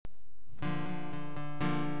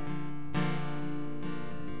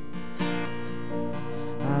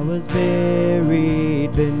I was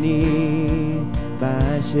buried beneath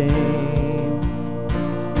my shame.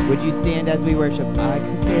 Would you stand as we worship? I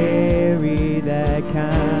could carry that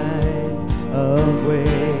kind of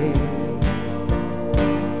weight.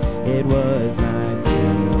 It was my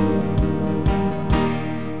due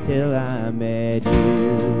till I met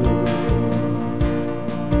you.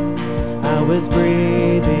 I was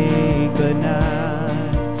breathing but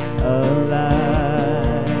not alive.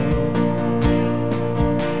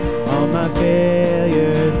 All my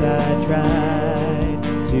failures I tried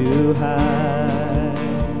to hide.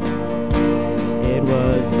 It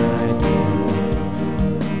was my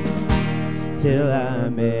due till I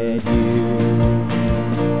met you.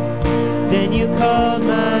 Then you called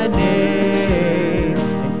my name,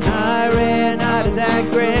 and I ran out of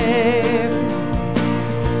that grave,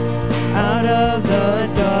 out of the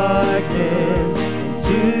darkness,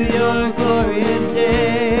 into your glorious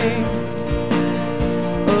day.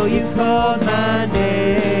 Oh, you called my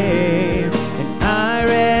name, and I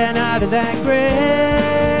ran out of that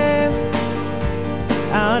grave,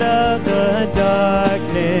 out of the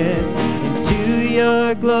darkness, into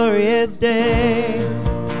your glorious day.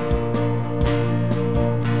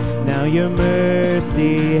 Now your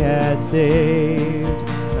mercy has saved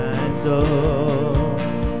my soul.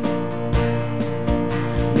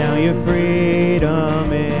 Now your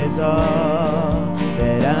freedom is all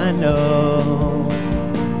that I know.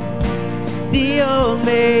 The old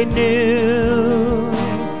made new,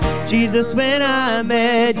 Jesus, when I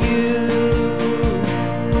met you.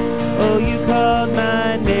 Oh, you called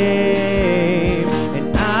my name,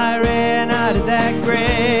 and I ran out of that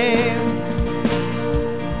grave,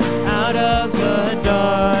 out of the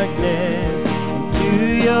darkness, into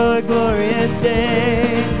your glorious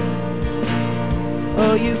day.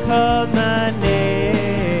 Oh, you called my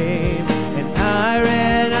name, and I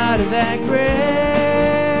ran out of that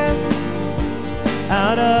grave,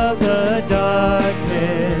 out of the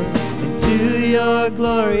darkness, into your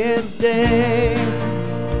glorious day.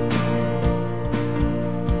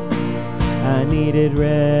 I needed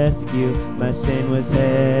rescue, my sin was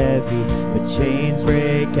heavy, but chains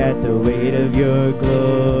break at the weight of your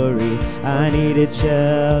glory. I needed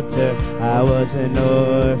shelter, I was an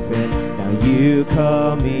orphan, now you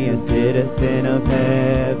call me a citizen of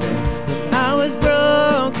heaven. When I was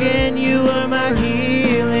broken, you were my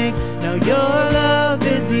healing, now your love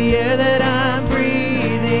is the air that I'm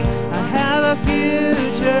breathing. I have a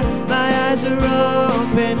future, my eyes are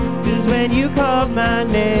open, 'cause when you called my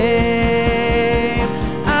name,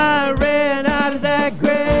 I ran out of that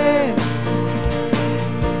grave,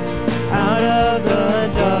 out of the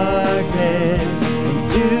darkness,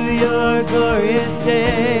 into your glorious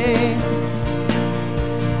day.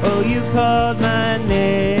 Oh, you called my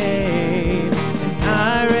name, and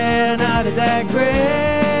I ran out of that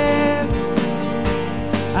grave,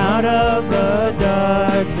 out of the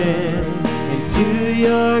darkness, into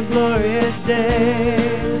your glorious day.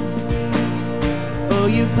 Oh,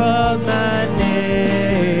 you called my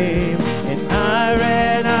name, and I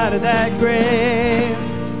ran out of that grave,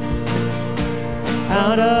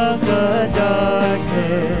 out of the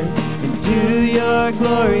darkness, into your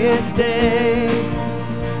glorious day.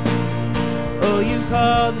 Oh, you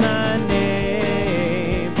called my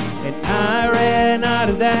name, and I ran out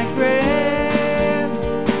of that grave,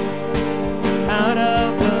 out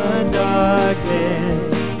of the darkness,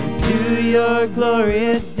 into your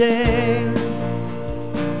glorious day.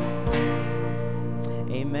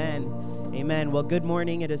 Amen. Amen. Well, good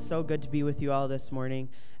morning. It is so good to be with you all this morning.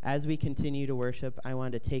 As we continue to worship, I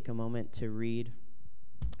want to take a moment to read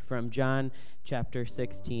from John chapter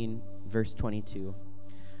 16, verse 22.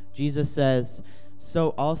 Jesus says, "So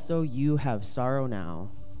also you have sorrow now,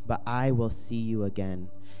 but I will see you again,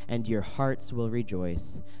 and your hearts will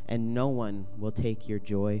rejoice, and no one will take your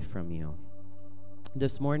joy from you."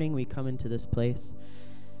 This morning we come into this place.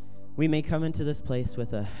 We may come into this place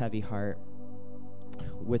with a heavy heart,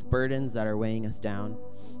 with burdens that are weighing us down.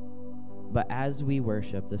 But as we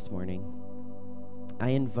worship this morning, I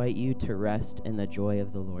invite you to rest in the joy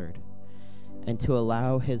of the Lord and to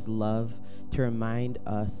allow his love to remind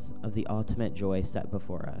us of the ultimate joy set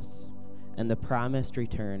before us and the promised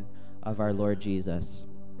return of our Lord Jesus,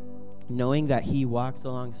 knowing that he walks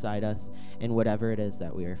alongside us in whatever it is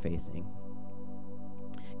that we are facing.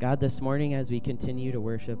 God, this morning as we continue to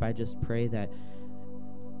worship, I just pray that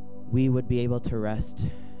we would be able to rest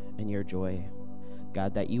in your joy.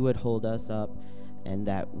 God, that you would hold us up and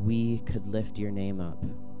that we could lift your name up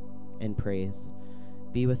in praise.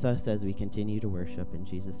 Be with us as we continue to worship. In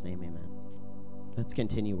Jesus' name, amen. Let's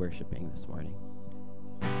continue worshiping this morning.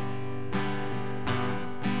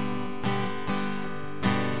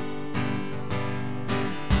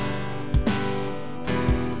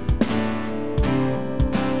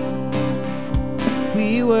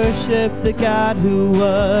 worship the God who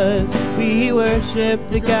was. We worship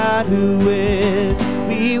the God who is.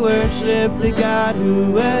 We worship the God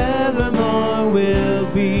who evermore will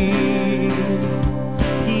be.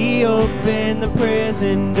 He opened the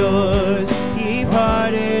prison doors. He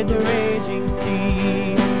parted the raging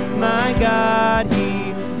sea. My God,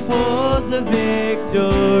 He holds a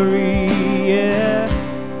victory. Yeah.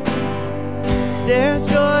 There's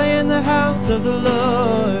joy in the house of the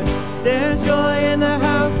Lord. There's joy in the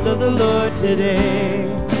house of the Lord today.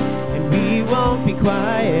 And we won't be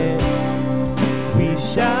quiet. We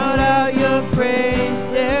shout out your praise.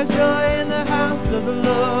 There's joy in the house of the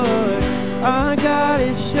Lord. Our God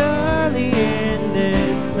is surely in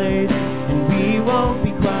this place. And we won't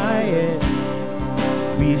be quiet.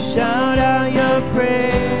 We shout out your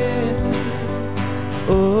praise.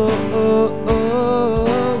 Oh, oh,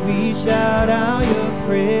 oh, we shout out your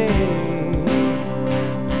praise.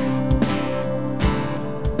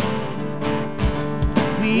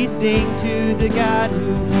 We sing to the God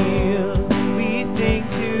who heals. We sing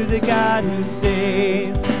to the God who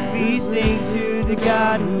saves. We sing to the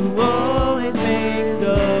God who always makes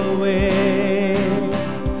a way.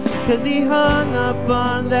 'Cause He hung up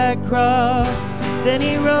on that cross, then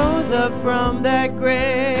He rose up from that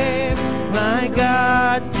grave. My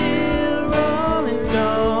God, still rolling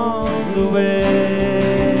stones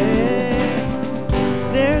away.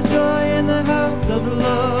 There's joy in the house of the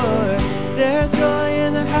Lord. There's joy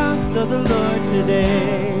in the house of the Lord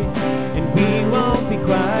today. And we won't be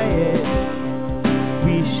quiet.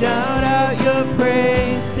 We shout out your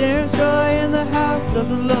praise. There's joy in the house of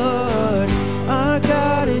the Lord. Our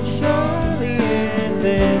God is surely in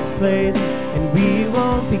this place. And we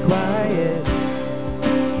won't be quiet.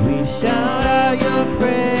 We shout out your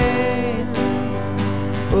praise.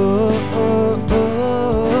 Oh, oh,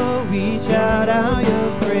 oh, we shout out your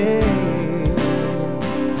praise.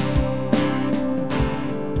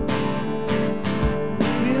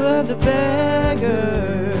 We were the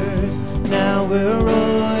beggars, now we're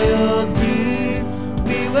royalty.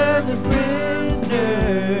 We were the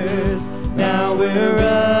prisoners, now we're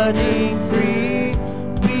running free.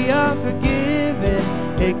 We are forgiven,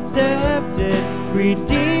 accepted,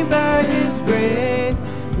 redeemed by His grace.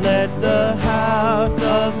 Let the house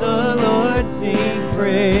of the Lord sing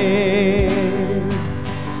praise.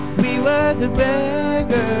 We were the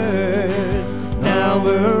beggars, now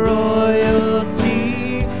we're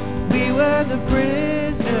royalty. We were the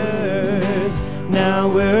prisoners, now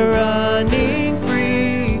we're running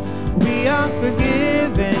free. We are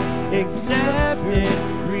forgiven, accepted,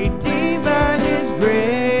 redeemed by His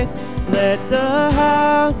grace. Let the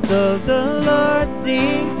house of the Lord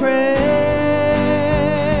sing praise.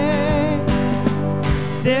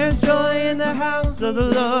 There's joy in the house of the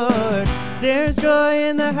Lord. There's joy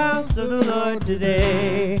in the house of the Lord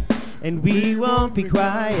today. And we won't be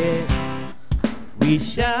quiet. We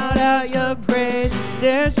shout out your praise.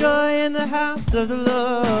 There's joy in the house of the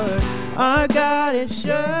Lord. Our God is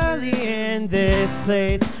surely in this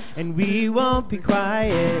place. And we won't be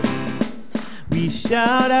quiet. We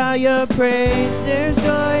shout out your praise. There's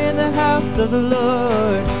joy in the house of the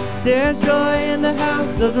Lord. There's joy in the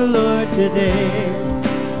house of the Lord today.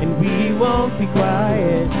 And we won't be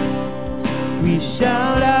quiet. We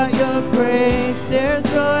shout out your praise. There's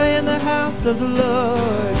joy in the house of the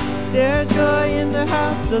Lord. There's joy in the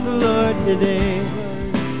house of the Lord today.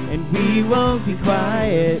 And we won't be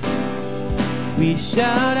quiet. We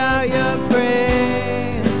shout out your praise.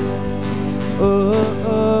 Oh,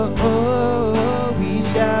 oh, oh, we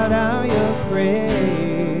shout out your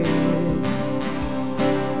praise.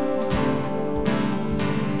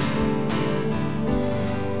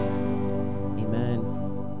 Amen.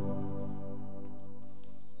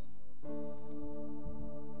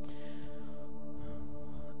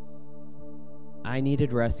 I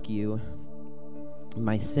needed rescue.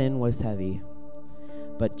 My sin was heavy,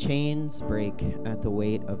 but chains break at the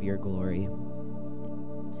weight of your glory.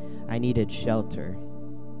 I needed shelter.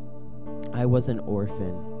 I was an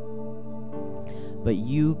orphan, but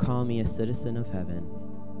you call me a citizen of heaven.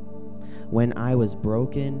 When I was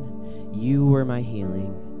broken, you were my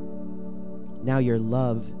healing. Now your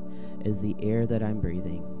love is the air that I'm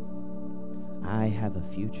breathing. I have a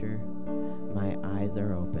future. My eyes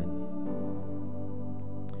are open.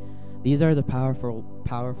 These are the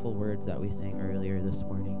powerful words that we sang earlier this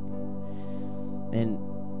morning. And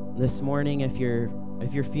this morning, if you're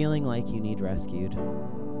feeling like you need rescued,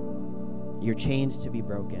 your chains to be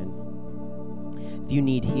broken, if you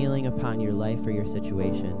need healing upon your life or your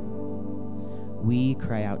situation, we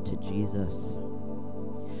cry out to Jesus.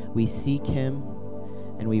 We seek him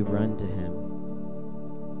and we run to him.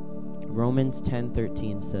 Romans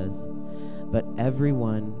 10:13 says, "But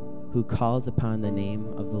everyone who calls upon the name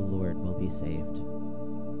of the Lord will be saved."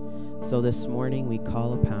 So this morning we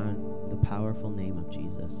call upon the powerful name of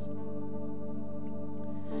Jesus.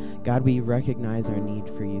 God, we recognize our need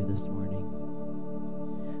for you this morning.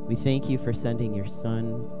 We thank you for sending your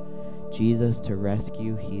Son, Jesus, to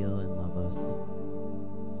rescue, heal, and love us.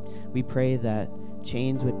 We pray that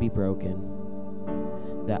chains would be broken,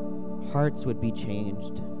 that hearts would be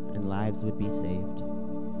changed, and lives would be saved.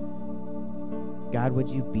 God, would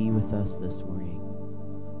you be with us this morning?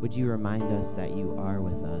 Would you remind us that you are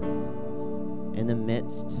with us in the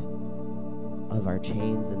midst of our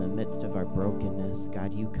chains, in the midst of our brokenness?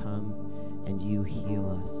 God, you come and you heal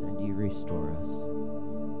us and you restore us.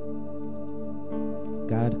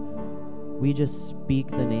 God, we just speak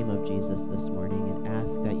the name of Jesus this morning and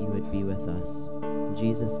ask that you would be with us. In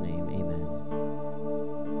Jesus' name, amen.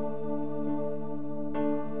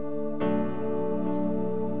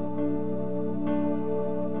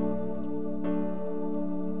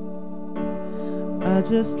 I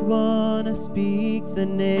just want to speak the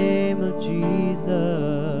name of Jesus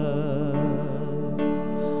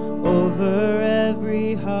over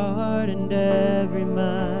every heart and every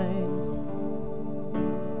mind,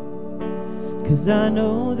 'cause I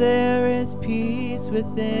know there is peace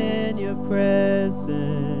within your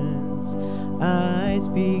presence. I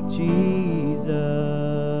speak Jesus.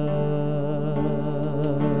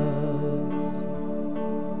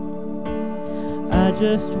 I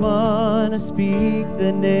just want to speak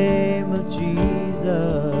the name of Jesus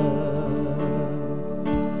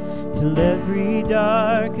till every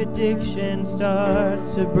dark addiction starts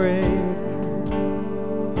to break,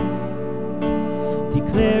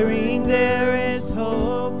 declaring there is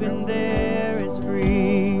hope and there is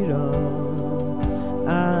freedom.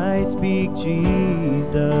 I speak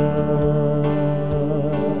Jesus,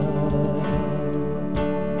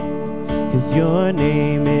 'cause your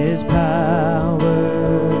name is power,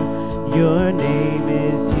 your name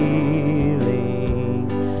is healing,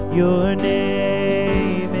 your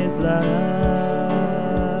name is life.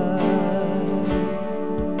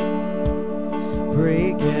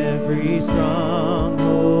 Break every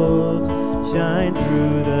stronghold, shine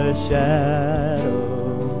through the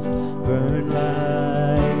shadows, burn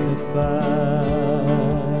like a fire.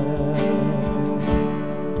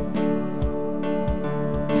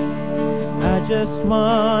 I just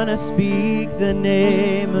want to speak the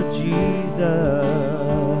name of Jesus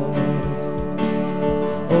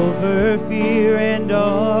over fear and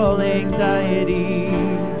all anxiety,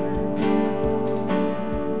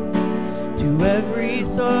 to every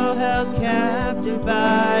soul held captive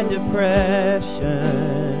by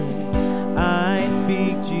depression. I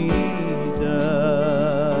speak Jesus,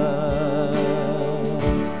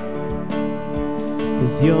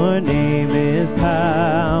 'cause your name is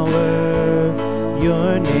power,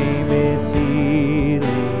 your name is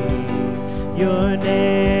healing, your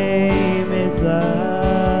name is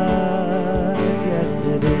life. Yes,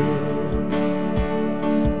 it is.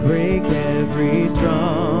 Break every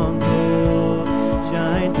stronghold,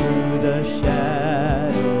 shine through the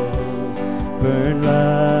shadows, burn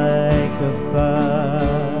like a fire.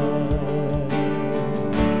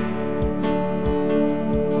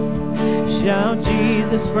 Shout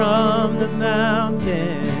Jesus from the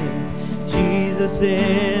mountains, Jesus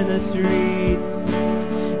in the streets,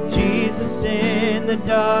 Jesus in the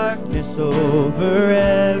darkness over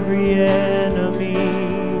every enemy,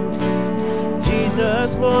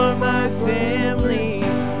 Jesus for my family.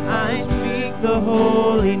 I speak the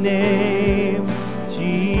holy name,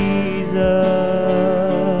 Jesus.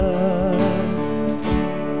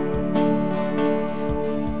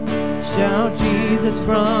 Shout Jesus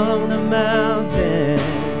from the mountains,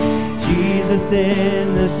 Jesus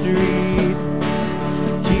in the streets,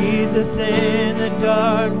 Jesus in the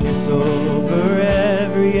darkness over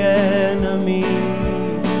every enemy,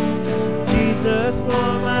 Jesus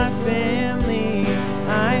for my family.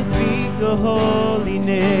 I speak the holy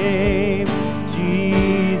name,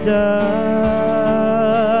 Jesus.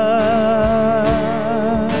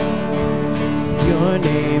 'Cause your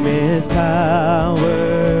name is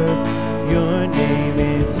power, your name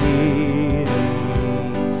is healing,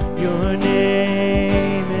 your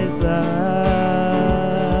name is life.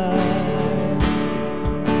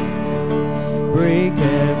 Break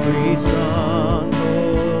every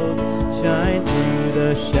stronghold, shine through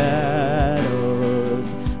the shadows,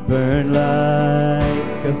 burn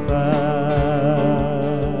like a fire.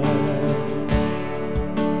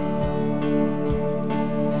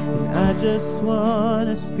 And I just want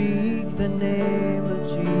to speak the name of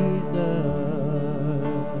Jesus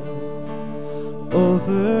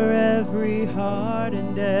over every heart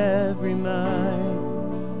and every mind.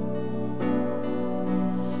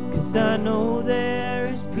 'Cause I know there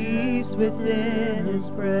is peace within his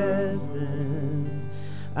presence.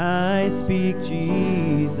 I speak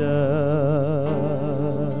Jesus,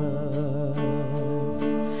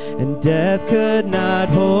 and death could not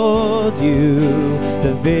hold you.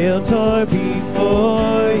 The veil tore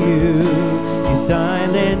before you. You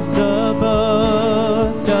silenced the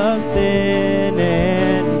boast of sin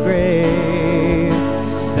and grave.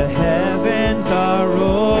 The heavens are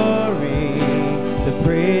roaring the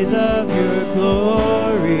praise of your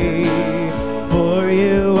glory. For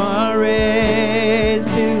you are raised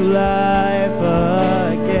to life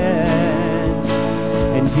again,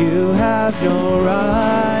 and you have no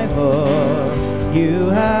rival, you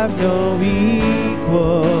have no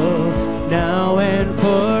equal. Now and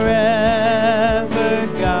forever,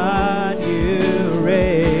 God, you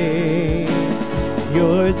reign.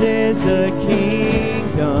 Yours is the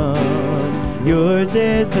kingdom, yours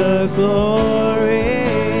is the glory,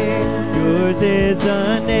 yours is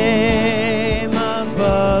the name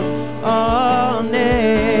above all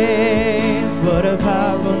names. What a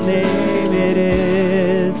powerful name it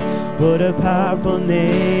is. What a powerful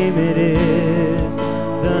name it is.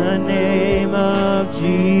 The name of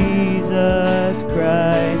Jesus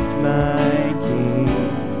Christ, my King.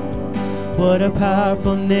 What a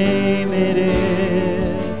powerful name it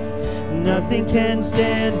is. Nothing can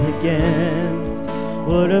stand against.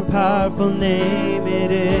 What a powerful name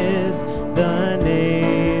it is. The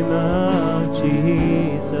name of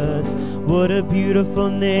Jesus. What a beautiful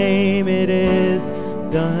name it is.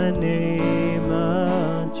 The name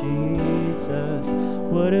of Jesus.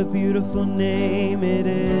 What a beautiful name it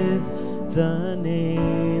is. The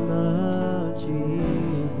name of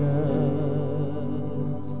Jesus.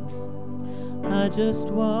 I just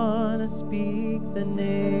want to speak the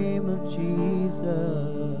name of Jesus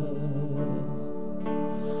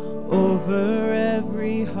over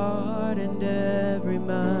every heart and every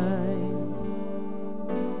mind.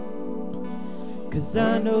 'Cause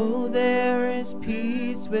I know there is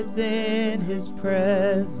peace within his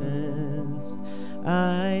presence.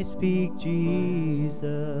 I speak Jesus.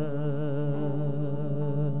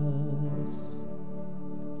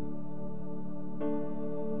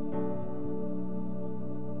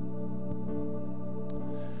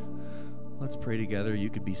 Let's pray together. You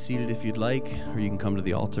could be seated if you'd like, or you can come to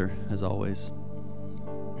the altar as always.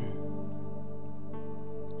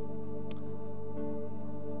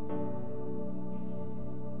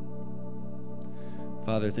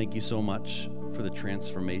 Father, thank you so much for the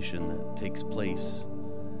transformation that takes place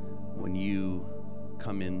when you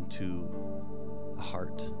come into a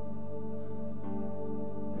heart.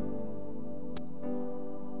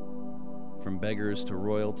 From beggars to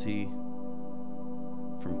royalty,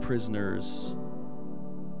 from prisoners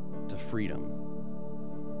to freedom,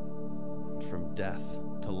 from death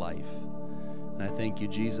to life. And I thank you,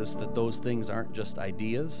 Jesus, that those things aren't just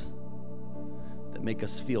ideas that make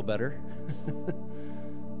us feel better.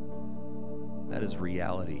 That is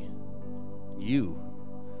reality. You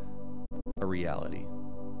are reality.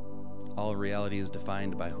 All of reality is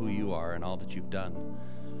defined by who you are and all that you've done.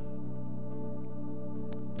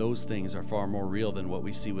 Those things are far more real than what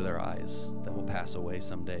we see with our eyes that will pass away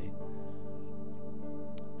someday.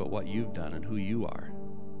 But what you've done and who you are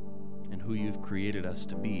and who you've created us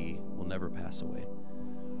to be will never pass away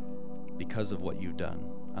because of what you've done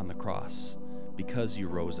on the cross, because you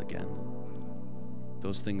rose again.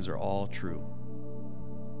 Those things are all true.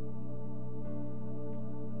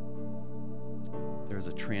 There's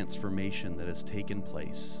a transformation that has taken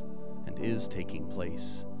place and is taking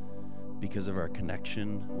place because of our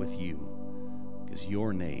connection with you, because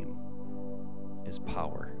your name is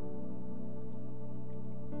power.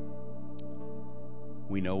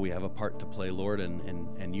 We know we have a part to play, Lord,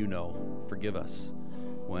 and you know, forgive us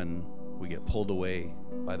when we get pulled away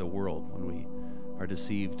by the world, when we are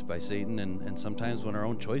deceived by Satan, and sometimes when our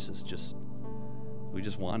own choices we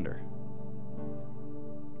just wander.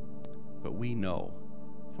 But we know,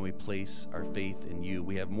 and we place our faith in you.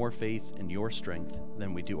 We have more faith in your strength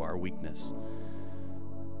than we do our weakness,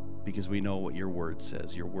 because we know what your word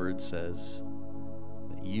says. Your word says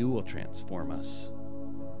that you will transform us,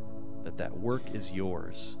 that work is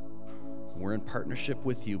yours. We're in partnership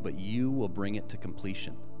with you, but you will bring it to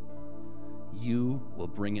completion. You will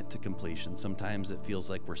bring it to completion. Sometimes it feels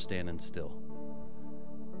like we're standing still.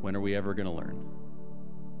 When are we ever going to learn?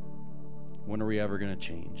 When are we ever going to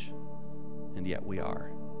change? And yet we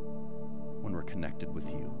are, when we're connected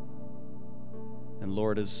with you. And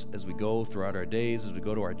Lord, as we go throughout our days, as we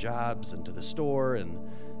go to our jobs and to the store and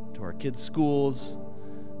to our kids' schools,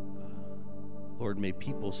 Lord, may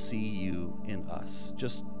people see you in us,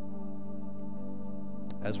 just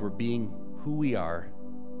as we're being who we are,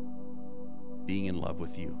 being in love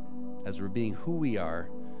with you. As we're being who we are,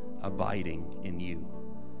 abiding in you.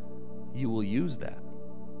 You will use that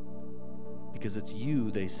because it's you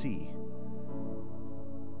they see.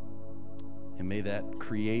 And may that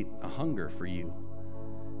create a hunger for you,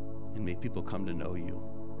 and may people come to know you.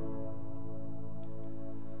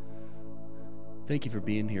 Thank you for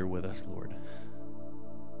being here with us, Lord.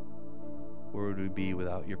 Where would we be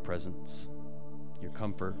without your presence, your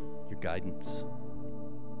comfort, your guidance?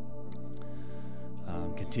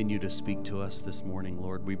 Continue to speak to us this morning,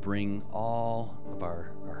 Lord. We bring all of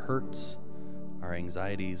our hurts, our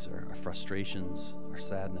anxieties, our frustrations, our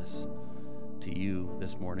sadness to you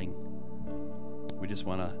this morning. We just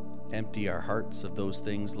want to empty our hearts of those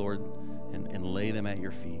things, Lord, and lay them at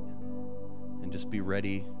your feet, and just be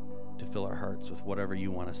ready to fill our hearts with whatever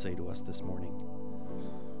you want to say to us this morning.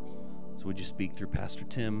 So would you speak through Pastor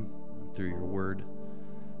Tim, through your word?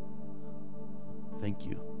 Thank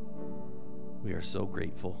you. We are so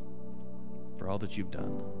grateful for all that you've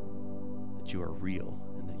done, that you are real,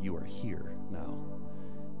 and that you are here now.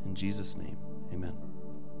 In Jesus' name, amen.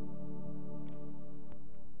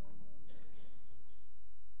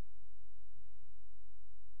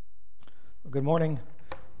 Well, good morning.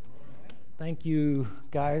 Thank you,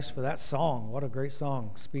 guys, for that song. What a great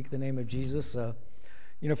song, Speak the Name of Jesus.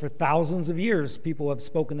 For thousands of years, people have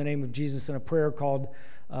spoken the name of Jesus in a prayer called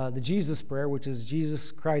the Jesus Prayer, which is,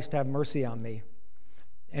 Jesus Christ, have mercy on me.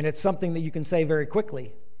 And it's something that you can say very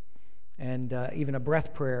quickly, and even a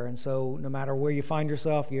breath prayer. And so no matter where you find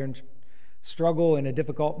yourself, you're in struggle, in a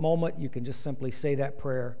difficult moment, you can just simply say that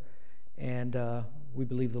prayer, and we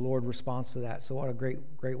believe the Lord responds to that. So what a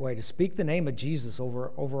great way to speak the name of Jesus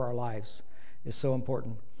over our lives is so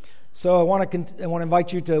important. So I want to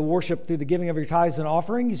invite you to worship through the giving of your tithes and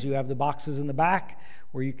offerings. You have the boxes in the back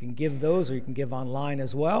where you can give those, or you can give online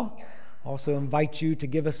as well. Also invite you to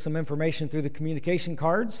give us some information through the communication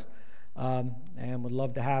cards, and would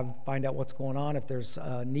love to find out what's going on. If there's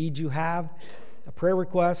a need you have, a prayer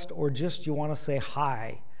request, or just you want to say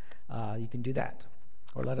hi, you can do that,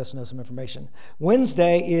 or let us know some information.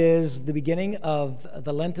 Wednesday is the beginning of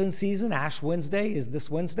the Lenten season. Ash Wednesday is this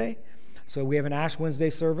Wednesday. So we have an Ash Wednesday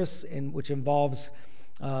service which involves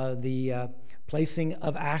the placing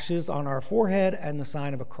of ashes on our forehead and the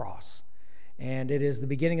sign of a cross. And it is the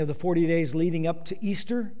beginning of the 40 days leading up to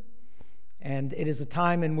Easter. And it is a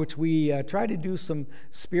time in which we try to do some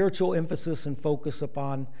spiritual emphasis and focus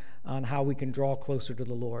upon how we can draw closer to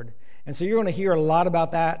the Lord. And so you're going to hear a lot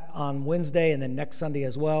about that on Wednesday and then next Sunday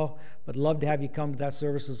as well. But love to have you come to that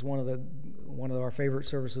service. It's one of our favorite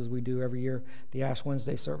services we do every year, the Ash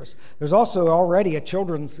Wednesday service. There's also already a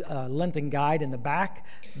children's Lenten guide in the back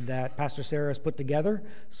that Pastor Sarah has put together.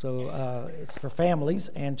 So it's for families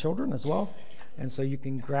and children as well. And so you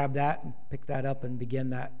can grab that and pick that up and begin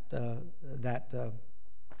that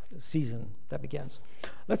season that begins.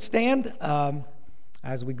 Let's stand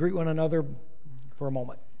as we greet one another for a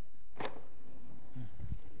moment.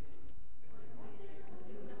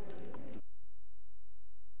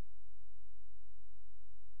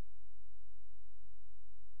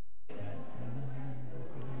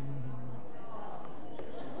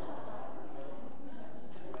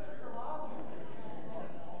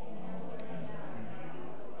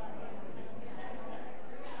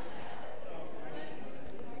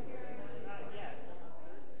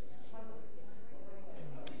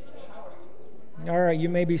 All right, you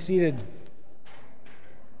may be seated.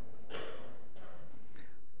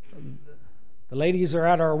 The ladies are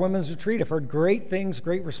at our women's retreat. I've heard great things,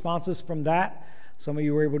 great responses from that. Some of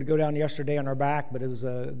you were able to go down yesterday on our back, but it was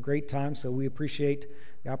a great time, so we appreciate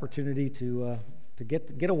the opportunity to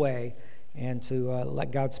get away and to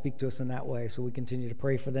let God speak to us in that way. So we continue to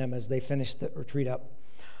pray for them as they finish the retreat up.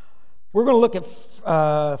 We're going to look at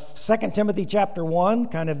 2 Timothy chapter 1,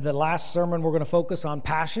 kind of the last sermon. We're going to focus on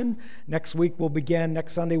passion. Next Sunday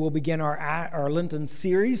we'll begin our Lenten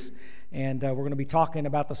series, and we're going to be talking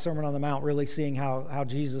about the Sermon on the Mount, really seeing how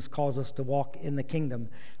Jesus calls us to walk in the kingdom.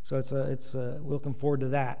 So we're looking forward to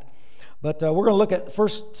that. But we're going to look at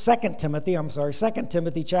 2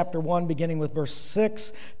 Timothy chapter 1, beginning with verse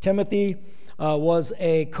 6. Timothy was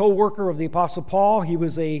a co-worker of the Apostle Paul. He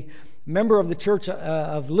was a member of the church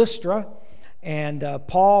of Lystra, and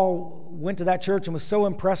Paul went to that church and was so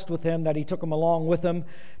impressed with him that he took him along with him.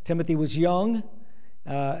 Timothy was young,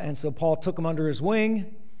 and so Paul took him under his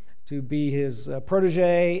wing to be his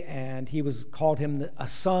protege, and he called him a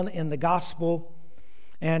son in the gospel.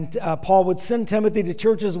 And Paul would send Timothy to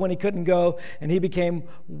churches when he couldn't go, and he became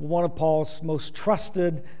one of Paul's most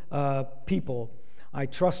trusted people. I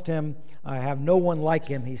trust him. I have no one like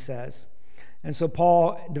him, he says. And so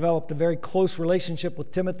Paul developed a very close relationship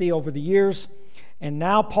with Timothy over the years. And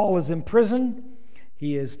now Paul is in prison.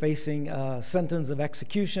 He is facing a sentence of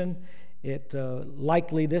execution.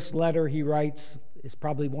 Likely this letter he writes is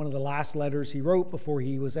probably one of the last letters he wrote before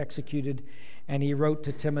he was executed. And he wrote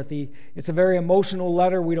to Timothy. It's a very emotional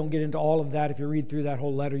letter. We don't get into all of that. If you read through that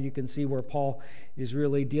whole letter, you can see where Paul is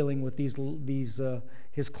really dealing with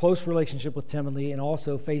his close relationship with Timothy and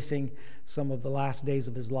also facing some of the last days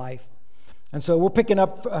of his life. And so we're picking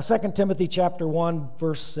up 2 Timothy chapter 1,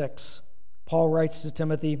 verse 6. Paul writes to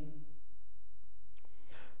Timothy,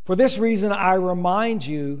 "For this reason I remind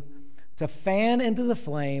you to fan into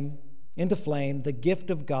flame the gift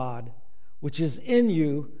of God, which is in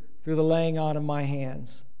you through the laying on of my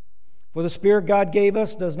hands. For the Spirit God gave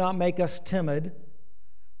us does not make us timid,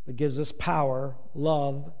 but gives us power,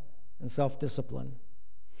 love, and self-discipline.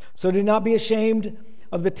 So do not be ashamed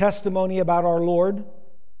of the testimony about our Lord,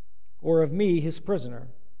 or of me, his prisoner.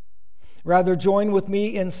 Rather, join with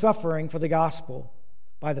me in suffering for the gospel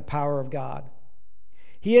by the power of God.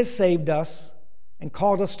 He has saved us and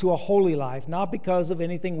called us to a holy life, not because of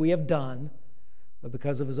anything we have done, but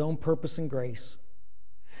because of his own purpose and grace.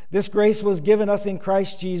 This grace was given us in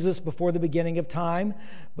Christ Jesus before the beginning of time,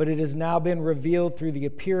 but it has now been revealed through the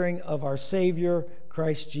appearing of our Savior,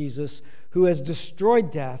 Christ Jesus, who has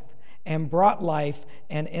destroyed death and brought life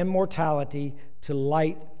and immortality to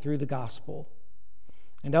light through the gospel.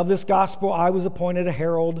 And of this gospel I was appointed a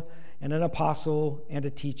herald and an apostle and a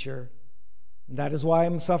teacher. And that is why I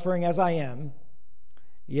am suffering as I am.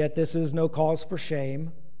 Yet this is no cause for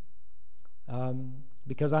shame,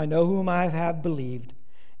 because I know whom I have believed,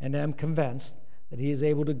 and am convinced that he is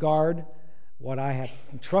able to guard what I have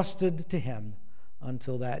entrusted to him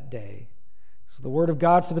until that day." So the word of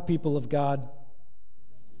God for the people of God.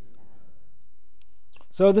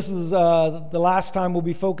 So this is the last time we'll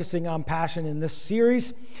be focusing on passion in this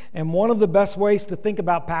series. And one of the best ways to think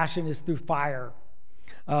about passion is through fire.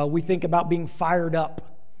 We think about being fired up.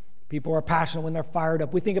 People are passionate when they're fired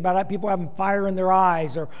up. We think about people having fire in their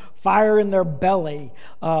eyes or fire in their belly.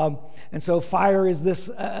 And so fire is this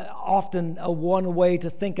often a one way to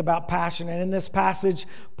think about passion. And in this passage,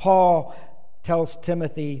 Paul tells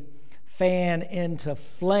Timothy, fan into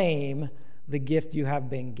flame the gift you have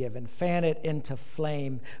been given. Fan it into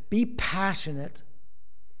flame. Be passionate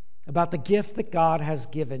about the gift that God has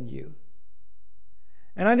given you.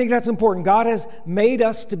 And I think that's important. God has made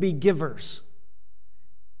us to be givers.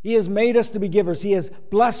 He has made us to be givers. He has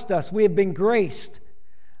blessed us. We have been graced.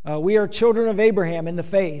 We are children of Abraham in the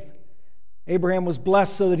faith. Abraham was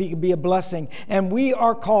blessed so that he could be a blessing. And we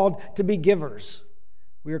are called to be givers.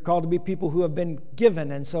 We are called to be people who have been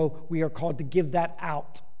given, and so we are called to give that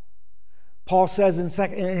out. Paul says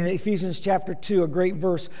in Ephesians chapter 2, a great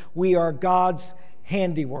verse, we are God's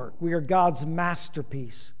handiwork. We are God's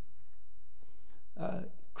masterpiece.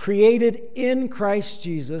 Created in Christ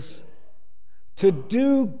Jesus to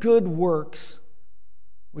do good works,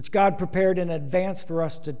 which God prepared in advance for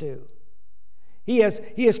us to do. He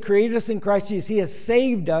has created us in Christ Jesus. He has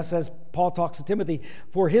saved us, as Paul talks to Timothy,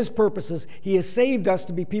 for his purposes. He has saved us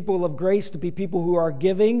to be people of grace, to be people who are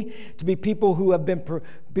giving, to be people who have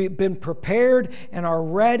been prepared and are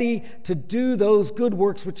ready to do those good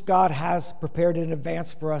works which God has prepared in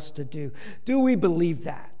advance for us to do. Do we believe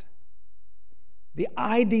that? The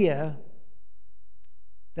idea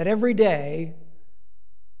that every day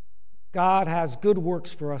God has good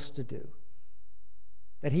works for us to do.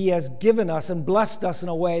 That he has given us and blessed us in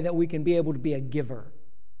a way that we can be able to be a giver.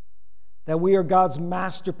 That we are God's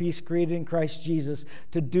masterpiece created in Christ Jesus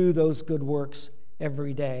to do those good works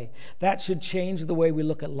every day. That should change the way we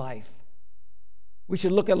look at life. We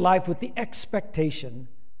should look at life with the expectation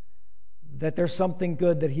that there's something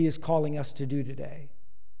good that he is calling us to do today.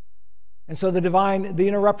 And so the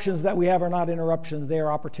interruptions that we have are not interruptions, they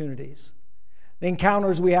are opportunities. The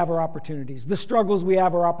encounters we have are opportunities. The struggles we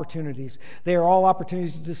have are opportunities. They are all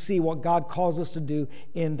opportunities to see what God calls us to do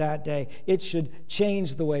in that day. It should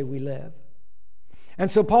change the way we live. And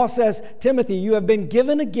so Paul says, Timothy, you have been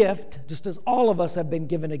given a gift, just as all of us have been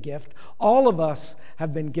given a gift. All of us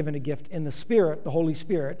have been given a gift in the Spirit, the Holy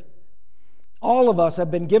Spirit. All of us have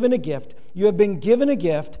been given a gift. You have been given a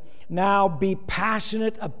gift. Now be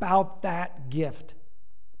passionate about that gift.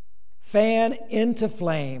 Fan into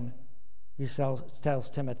flame, he tells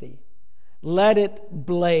Timothy. Let it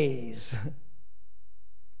blaze.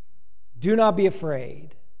 Do not be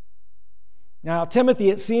afraid. Now, Timothy,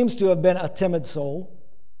 it seems to have been a timid soul.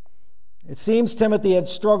 It seems Timothy had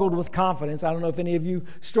struggled with confidence. I don't know if any of you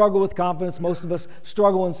struggle with confidence. Most of us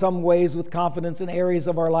struggle in some ways with confidence in areas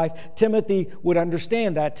of our life. Timothy would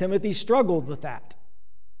understand that. Timothy struggled with that.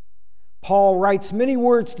 Paul writes many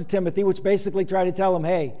words to Timothy which basically try to tell him,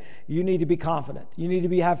 hey, you need to be confident. You need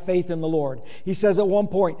to have faith in the Lord. He says at one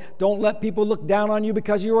point, don't let people look down on you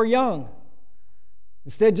because you are young.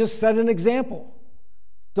 Instead, just set an example.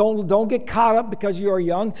 Don't get caught up because you are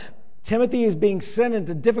young. Timothy is being sent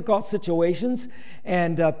into difficult situations,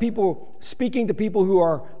 and speaking to people who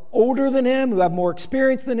are older than him, who have more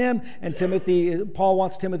experience than him, and Paul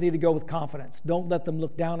wants Timothy to go with confidence. Don't let them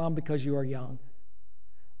look down on because you are young.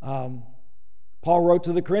 Paul wrote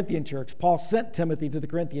to the Corinthian church. Paul sent Timothy to the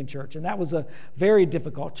Corinthian church, and that was a very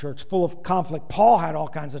difficult church, full of conflict. Paul had all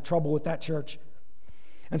kinds of trouble with that church.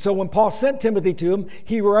 And so when Paul sent Timothy to him,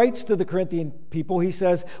 he writes to the Corinthian people, he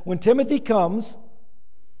says, when Timothy comes,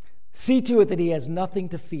 see to it that he has nothing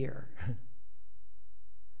to fear.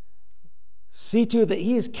 See to it that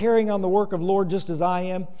he is carrying on the work of Lord just as I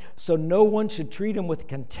am, so no one should treat him with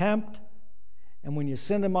contempt. And when you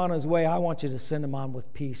send him on his way, I want you to send him on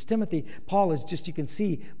with peace. Timothy, you can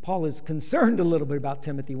see, Paul is concerned a little bit about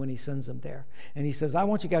Timothy when he sends him there. And he says, I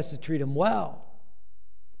want you guys to treat him well.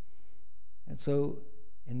 And so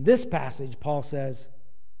in this passage, Paul says,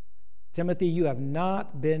 Timothy, you have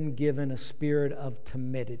not been given a spirit of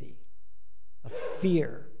timidity, of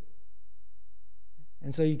fear.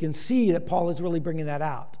 And so you can see that Paul is really bringing that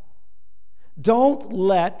out. Don't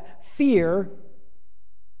let fear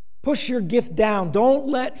push your gift down. Don't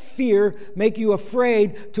let fear make you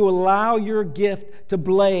afraid to allow your gift to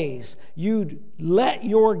blaze. You let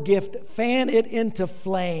your gift, fan it into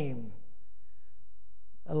flame.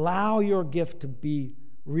 Allow your gift to be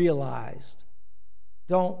realized.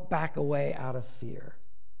 Don't back away out of fear.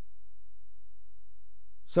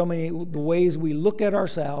 So many the ways we look at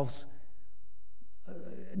ourselves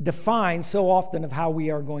define so often of how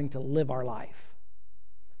we are going to live our life.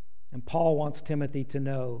 And Paul wants Timothy to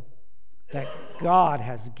know that God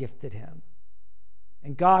has gifted him.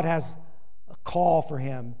 And God has a call for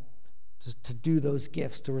him to do those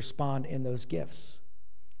gifts, to respond in those gifts.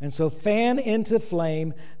 And so fan into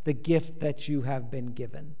flame the gift that you have been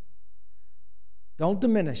given. Don't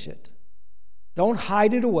diminish it. Don't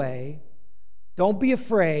hide it away. Don't be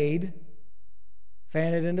afraid.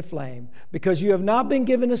 Fan it into flame. Because you have not been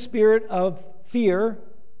given a spirit of fear,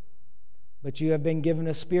 but you have been given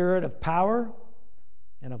a spirit of power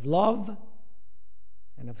and of love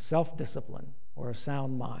and of self-discipline, or a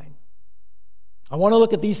sound mind. I want to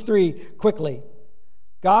look at these three quickly.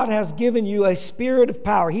 God has given you a spirit of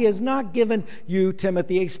power. He has not given you,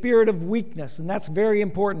 Timothy, a spirit of weakness, and that's very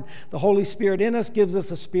important. The Holy Spirit in us gives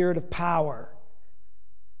us a spirit of power.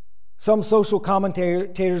 Some social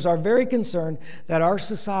commentators are very concerned that our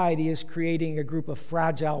society is creating a group of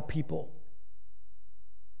fragile people.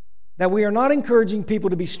 That we are not encouraging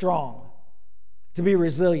people to be strong, to be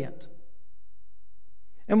resilient.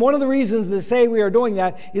 And one of the reasons they say we are doing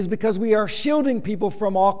that is because we are shielding people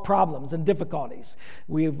from all problems and difficulties.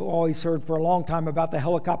 We've always heard for a long time about the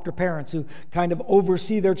helicopter parents who kind of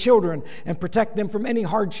oversee their children and protect them from any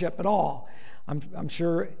hardship at all. I'm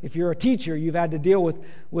sure if you're a teacher, you've had to deal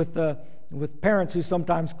with parents who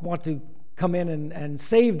sometimes want to come in and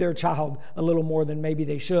save their child a little more than maybe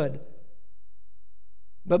they should.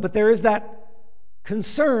 But there is that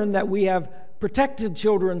concern that we have protected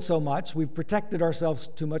children so much, we've protected ourselves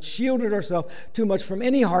too much, shielded ourselves too much from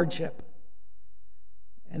any hardship,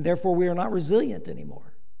 and therefore we are not resilient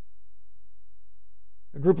anymore.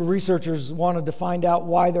 A group of researchers wanted to find out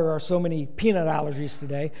why there are so many peanut allergies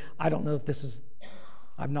today. I don't know if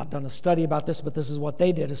I've not done a study about this, but this is what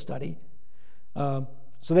they did, a study. So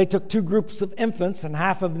they took two groups of infants, and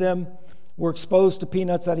half of them were exposed to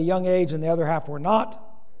peanuts at a young age, and the other half were not.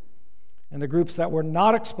 And the groups that were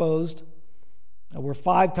not exposed were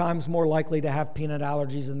 5 times more likely to have peanut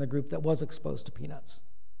allergies than the group that was exposed to peanuts.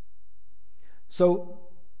 So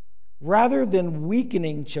rather than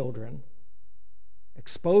weakening children,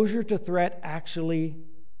 exposure to threat actually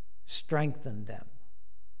strengthened them.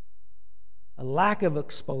 A lack of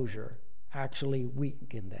exposure actually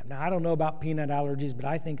weakened them. Now, I don't know about peanut allergies, but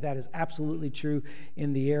I think that is absolutely true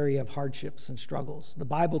in the area of hardships and struggles. The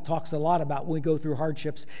Bible talks a lot about when we go through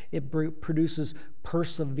hardships, it produces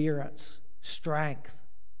perseverance, strength.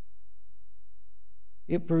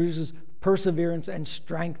 It produces perseverance and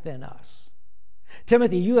strength in us.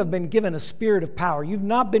 Timothy, you have been given a spirit of power. You've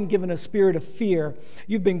not been given a spirit of fear.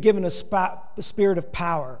 You've been given a spirit of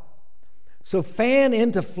power. So fan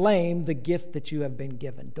into flame the gift that you have been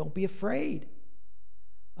given. Don't be afraid.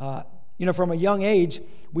 From a young age,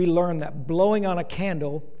 we learn that blowing on a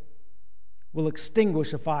candle will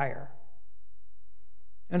extinguish a fire.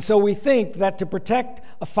 And so we think that to protect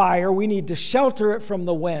a fire, we need to shelter it from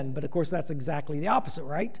the wind. But of course, that's exactly the opposite,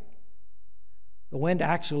 right? The wind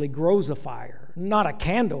actually grows a fire, not a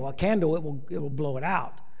candle. A candle, it will blow it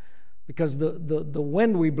out, because the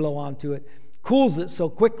wind we blow onto it cools it so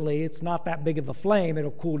quickly. It's not that big of a flame.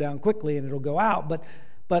 It'll cool down quickly and it'll go out.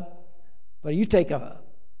 But you take a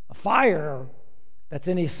fire that's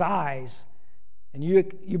any size and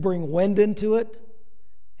you bring wind into it,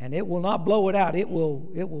 and it will not blow it out. It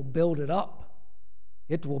will build it up.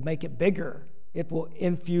 It will make it bigger. It will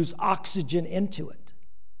infuse oxygen into it.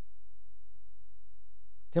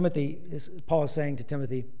 Paul is saying to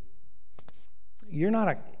Timothy, you're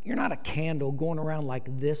not a candle going around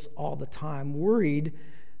like this all the time, worried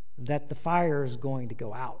that the fire is going to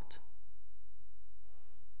go out.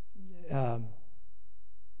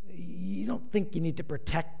 You don't think you need to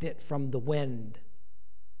protect it from the wind.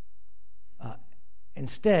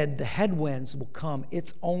 Instead, the headwinds will come.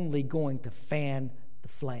 It's only going to fan the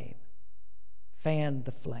flame. Fan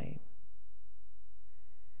the flame.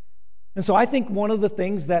 And so I think one of the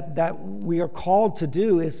things that we are called to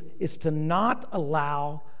do is to not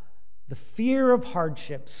allow the fear of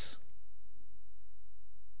hardships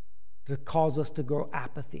to cause us to grow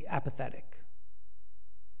apathetic.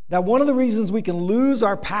 That one of the reasons we can lose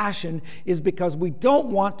our passion is because we don't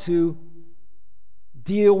want to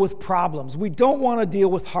deal with problems. We don't want to deal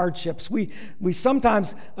with hardships. We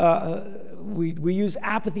sometimes we use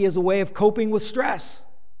apathy as a way of coping with stress.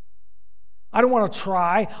 I don't want to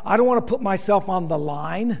try. I don't want to put myself on the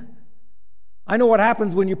line. I know what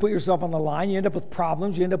happens when you put yourself on the line. You end up with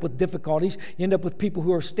problems. You end up with difficulties. You end up with people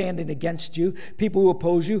who are standing against you, people who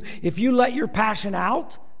oppose you. If you let your passion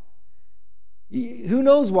out, who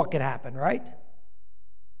knows what could happen, right?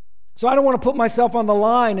 So I don't want to put myself on the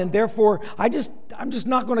line, and therefore I'm just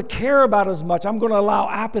not going to care about as much. I'm going to allow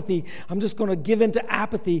apathy. I'm just going to give into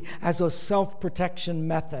apathy as a self-protection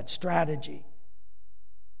method, strategy.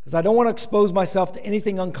 Because I don't want to expose myself to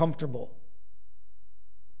anything uncomfortable.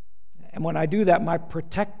 And when I do that, my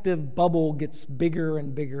protective bubble gets bigger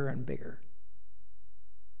and bigger and bigger.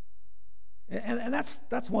 And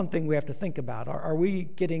that's one thing we have to think about. Are we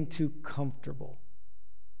getting too comfortable?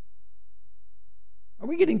 Are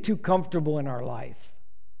we getting too comfortable in our life?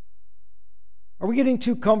 Are we getting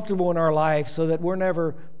too comfortable in our life so that we're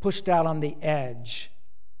never pushed out on the edge?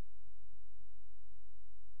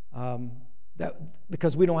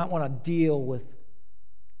 Because we don't want to deal with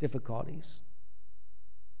difficulties.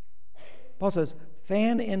 Paul says,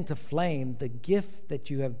 fan into flame the gift that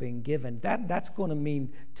you have been given. That's going to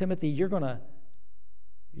mean, Timothy, you're going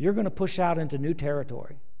to push out into new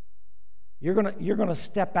territory. You're going to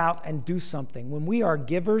step out and do something. When we are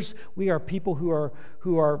givers, we are people who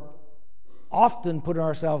are often putting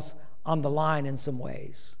ourselves on the line in some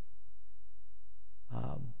ways.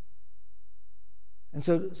 And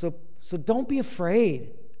so don't be afraid.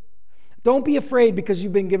 Don't be afraid because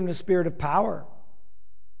you've been given a spirit of power,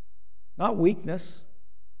 not weakness.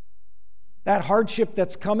 That hardship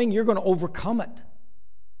that's coming, you're going to overcome it.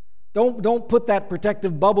 Don't put that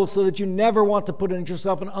protective bubble so that you never want to put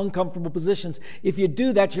yourself in uncomfortable positions. If you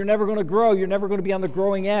do that, you're never going to grow. You're never going to be on the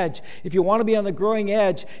growing edge. If you want to be on the growing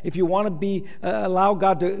edge, if you want to be allow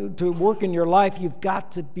God to work in your life, you've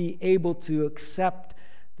got to be able to accept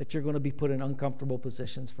that you're going to be put in uncomfortable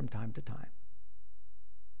positions from time to time.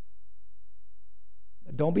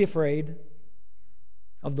 Don't be afraid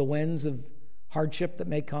of the winds of hardship that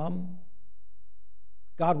may come.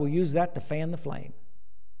 God will use that to fan the flame.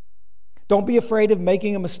 Don't be afraid of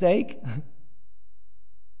making a mistake.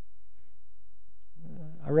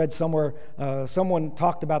 I read somewhere, someone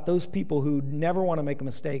talked about those people who never want to make a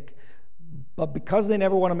mistake, but because they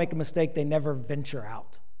never want to make a mistake, they never venture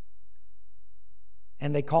out.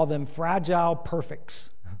 And they call them fragile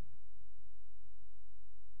perfects.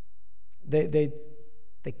 They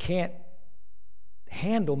can't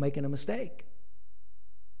handle making a mistake.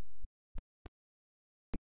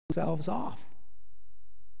 Themselves off.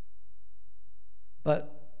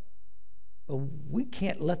 But we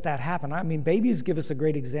can't let that happen. I mean, babies give us a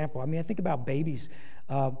great example. I mean, I think about babies.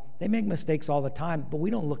 They make mistakes all the time, but we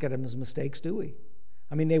don't look at them as mistakes, do we?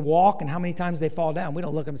 I mean, they walk, and how many times they fall down. We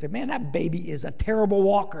don't look at them and say, man, that baby is a terrible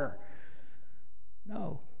walker.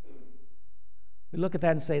 No. We look at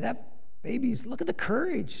that and say, that babies, look at the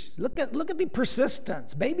courage. Look at the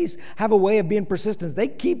persistence. Babies have a way of being persistent. They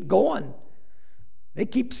keep going. They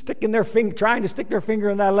keep sticking their finger, trying to stick their finger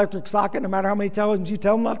in that electric socket no matter how many times you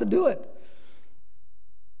tell them not to do it.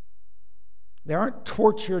 They aren't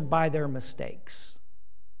tortured by their mistakes.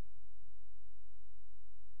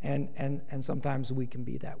 And sometimes we can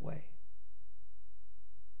be that way.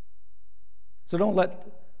 So don't let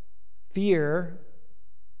fear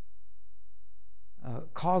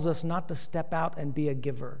cause us not to step out and be a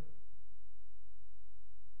giver.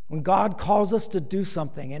 When God calls us to do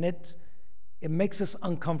something and it makes us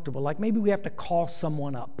uncomfortable, like maybe we have to call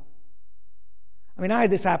someone up. I mean, I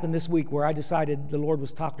had this happen this week where I decided the Lord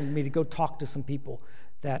was talking to me to go talk to some people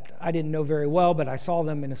that I didn't know very well, but I saw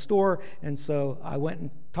them in a store, and so I went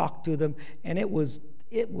and talked to them, and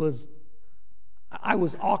I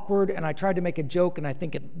was awkward, and I tried to make a joke, and I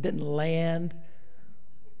think it didn't land.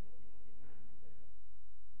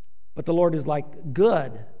 But the Lord is like,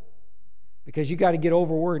 good, because you got to get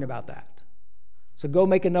over worrying about that. So go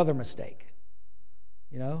make another mistake,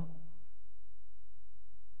 you know?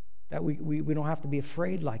 That we don't have to be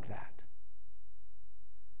afraid like that.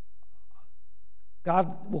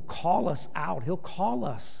 God will call us out. He'll call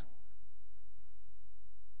us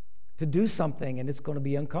to do something, and it's going to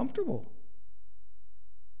be uncomfortable.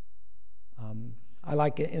 I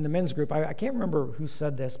like it in the men's group. I can't remember who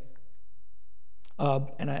said this,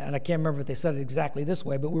 and I can't remember if they said it exactly this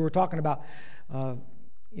way, but we were talking about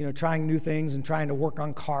trying new things and trying to work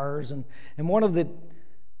on cars, and one of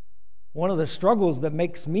the struggles that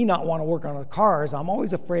makes me not want to work on a car is I'm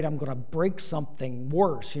always afraid I'm going to break something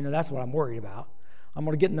worse. That's what I'm worried about. I'm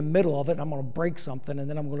going to get in the middle of it, and I'm going to break something, and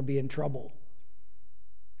then I'm going to be in trouble.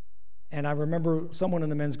 And I remember someone in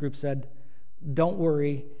the men's group said, don't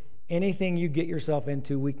worry, anything you get yourself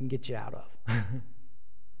into, we can get you out of. And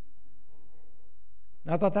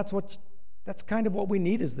I thought that's kind of what we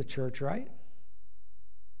need as the church, right?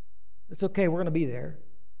 It's okay, we're going to be there.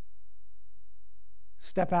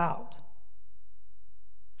 Step out.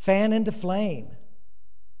 Fan into flame.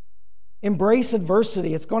 Embrace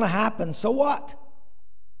adversity. It's going to happen. So what?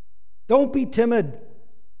 Don't be timid,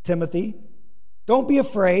 Timothy. Don't be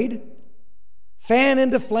afraid. Fan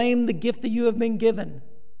into flame the gift that you have been given.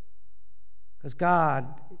 Because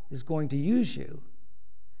God is going to use you.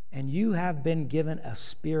 And you have been given a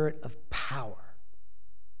spirit of power.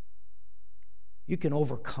 You can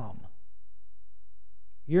overcome.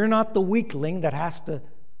 You're not the weakling that has to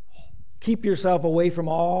keep yourself away from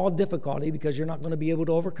all difficulty because you're not going to be able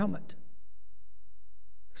to overcome it.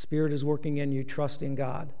 The Spirit is working in you. Trust in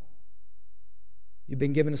God. You've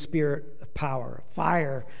been given a spirit of power.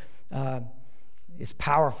 Fire is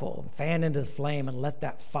powerful. Fan into the flame and let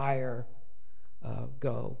that fire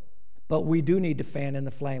go. But we do need to fan in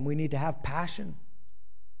the flame. We need to have passion.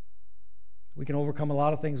 We can overcome a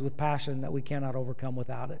lot of things with passion that we cannot overcome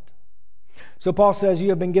without it. So Paul says, you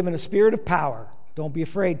have been given a spirit of power. Don't be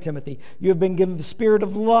afraid, Timothy. You have been given the spirit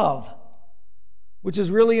of love, which is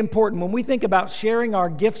really important. When we think about sharing our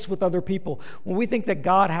gifts with other people, when we think that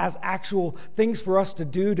God has actual things for us to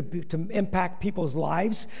do to impact people's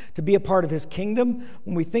lives, to be a part of His kingdom,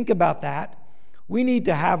 when we think about that, we need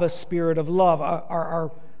to have a spirit of love.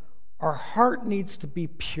 Our heart needs to be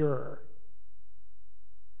pure.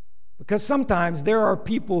 Because sometimes there are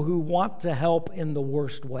people who want to help in the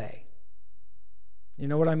worst way. You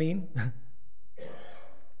know what I mean?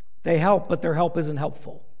 They help, but their help isn't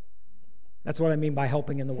helpful. That's what I mean by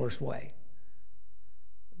helping in the worst way.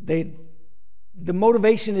 The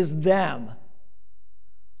motivation is them.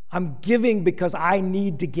 I'm giving because I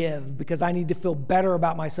need to give, because I need to feel better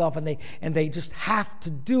about myself, and they just have to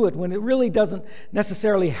do it when it really doesn't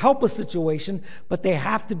necessarily help a situation, but they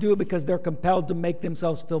have to do it because they're compelled to make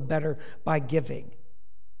themselves feel better by giving.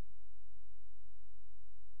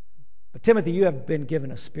 But Timothy, you have been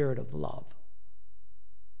given a spirit of love.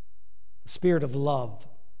 A spirit of love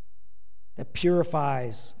that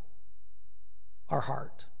purifies our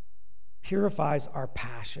heart, purifies our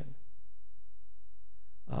passion.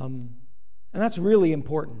 And that's really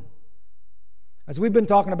important. As we've been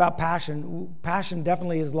talking about passion, passion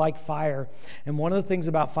definitely is like fire. And one of the things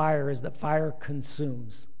about fire is that fire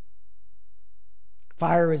consumes.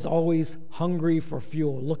 Fire is always hungry for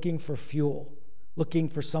fuel, looking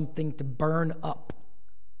for something to burn up.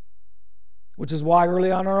 Which is why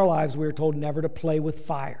early on in our lives we were told never to play with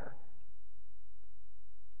fire.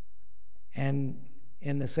 And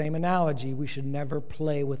in the same analogy, we should never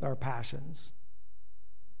play with our passions.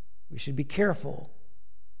 We should be careful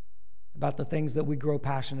about the things that we grow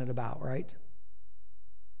passionate about, right?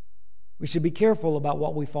 We should be careful about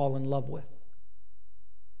what we fall in love with.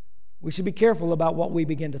 We should be careful about what we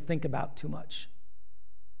begin to think about too much,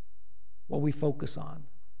 what we focus on.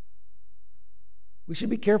 We should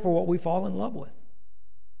be careful what we fall in love with,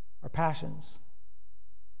 our passions.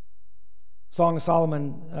 Song of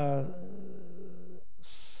Solomon,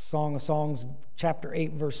 Song of Songs, chapter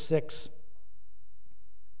 8, verse 6.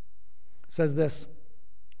 Says this,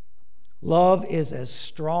 love is as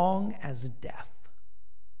strong as death.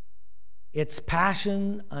 Its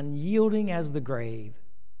passion unyielding as the grave.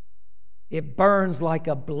 It burns like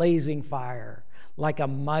a blazing fire, like a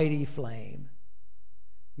mighty flame.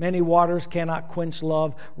 Many waters cannot quench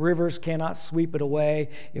love. Rivers cannot sweep it away.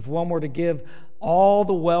 If one were to give all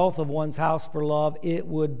the wealth of one's house for love, it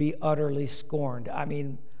would be utterly scorned. I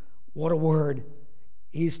mean, what a word.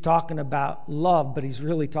 He's talking about love, but he's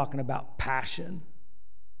really talking about passion.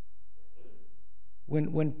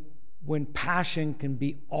 When passion can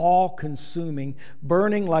be all-consuming,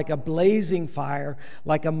 burning like a blazing fire,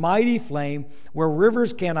 like a mighty flame, where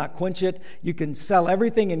rivers cannot quench it, you can sell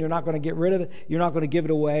everything and you're not going to get rid of it. You're not going to give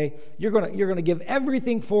it away. You're going to give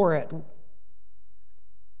everything for it.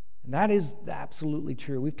 And that is absolutely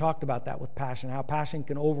true. We've talked about that with passion, how passion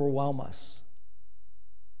can overwhelm us.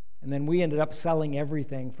 And then we ended up selling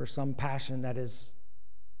everything for some passion that is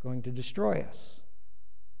going to destroy us.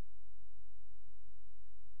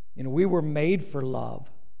 You know, we were made for love.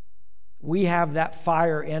 We have that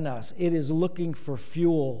fire in us. It is looking for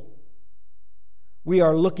fuel. We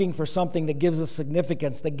are looking for something that gives us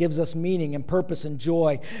significance, that gives us meaning and purpose and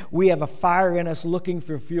joy. We have a fire in us looking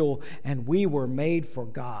for fuel, and we were made for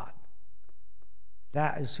God.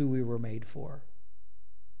 That is who we were made for.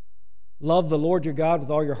 Love the Lord your God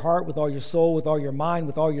with all your heart, with all your soul, with all your mind,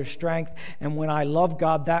 with all your strength. And when I love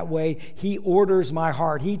God that way, He orders my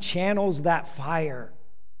heart. He channels that fire.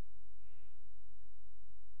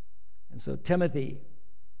 And so, Timothy,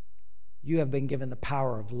 you have been given the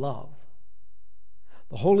power of love.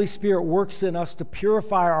 The Holy Spirit works in us to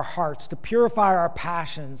purify our hearts, to purify our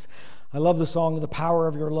passions. I love the song, The Power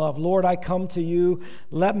of Your Love. Lord, I come to you.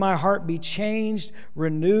 Let my heart be changed,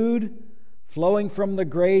 renewed, flowing from the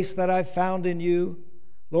grace that I've found in you.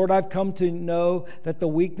 Lord, I've come to know that the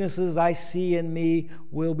weaknesses I see in me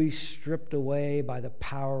will be stripped away by the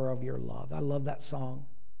power of your love. I love that song.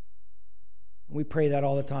 We pray that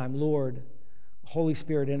all the time. Lord, Holy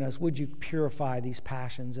Spirit in us, would you purify these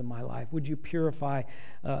passions in my life? Would you purify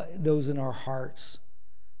those in our hearts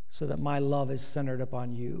so that my love is centered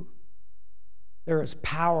upon you? There is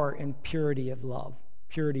power in purity of love,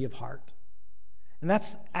 purity of heart. And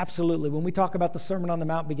that's absolutely, when we talk about the Sermon on the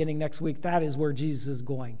Mount beginning next week, that is where Jesus is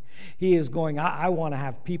going. He is going, I want to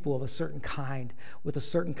have people of a certain kind, with a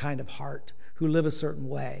certain kind of heart, who live a certain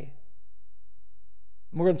way.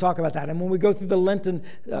 And we're going to talk about that. And when we go through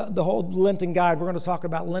the whole Lenten guide, we're going to talk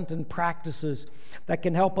about Lenten practices that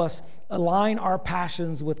can help us align our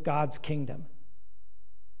passions with God's kingdom.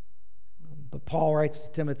 But Paul writes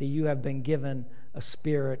to Timothy, you have been given a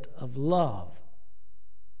spirit of love.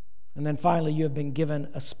 And then finally, you have been given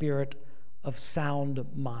a spirit of sound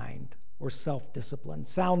mind or self-discipline.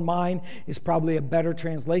 Sound mind is probably a better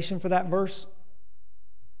translation for that verse.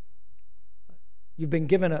 You've been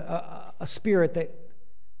given a spirit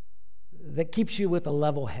that keeps you with a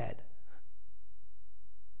level head.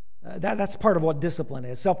 That's part of what discipline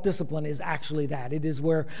is. Self-discipline is actually that. It is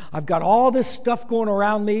where I've got all this stuff going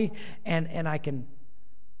around me, and I can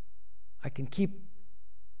keep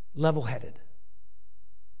level-headed.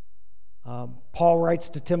 Paul writes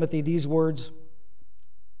to Timothy these words,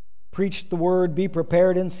 preach the word, be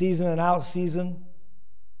prepared in season and out of season.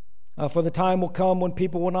 For the time will come when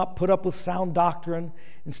people will not put up with sound doctrine.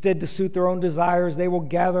 Instead, to suit their own desires, they will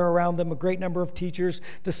gather around them a great number of teachers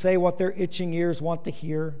to say what their itching ears want to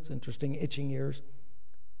hear. It's interesting, itching ears.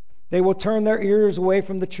 They will turn their ears away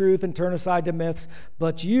from the truth and turn aside to myths.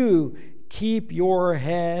 But you keep your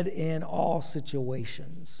head in all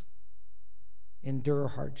situations. Endure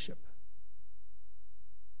hardship.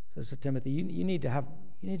 Says to Timothy, you need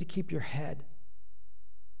to keep your head.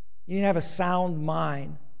 You need to have a sound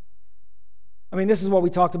mind. I mean, this is what we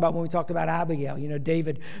talked about when we talked about Abigail. You know,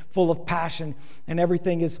 David, full of passion, and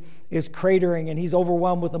everything is cratering, and he's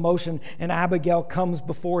overwhelmed with emotion. And Abigail comes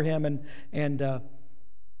before him, and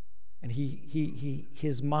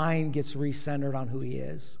his mind gets recentered on who he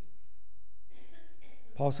is.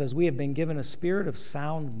 Paul says, we have been given a spirit of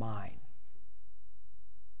sound mind.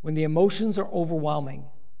 When the emotions are overwhelming,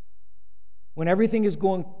 when everything is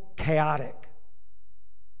going chaotic,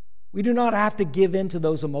 we do not have to give in to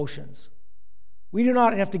those emotions. We do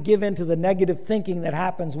not have to give in to the negative thinking that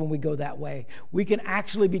happens when we go that way. We can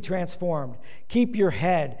actually be transformed. Keep your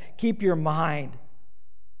head, keep your mind.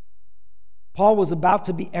 Paul was about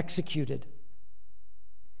to be executed.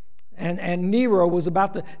 And Nero was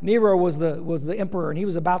the emperor, and he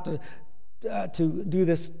was about to do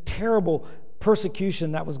this terrible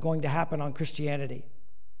persecution that was going to happen on Christianity.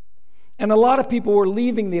 And a lot of people were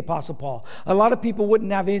leaving the Apostle Paul. A lot of people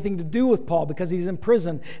wouldn't have anything to do with Paul because he's in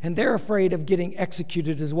prison, and they're afraid of getting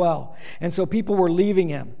executed as well. And so people were leaving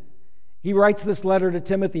him. He writes this letter to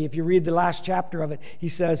Timothy. If you read the last chapter of it, he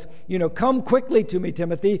says, come quickly to me,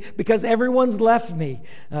 Timothy, because everyone's left me.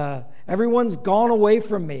 Everyone's gone away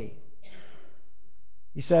from me.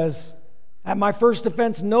 He says, at my first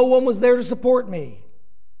offense, no one was there to support me,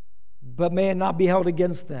 but may it not be held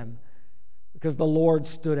against them, because the Lord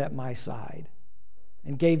stood at my side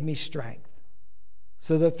and gave me strength,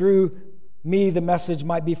 so that through me the message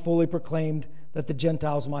might be fully proclaimed, that the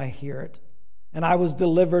Gentiles might hear it. And I was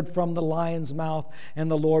delivered from the lion's mouth, and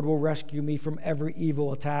the Lord will rescue me from every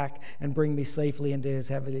evil attack and bring me safely into his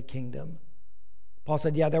heavenly kingdom. Paul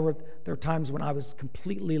said, there were times when I was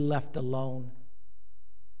completely left alone,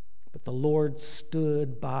 but the Lord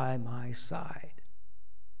stood by my side.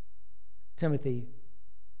 Timothy,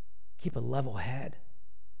 keep a level head.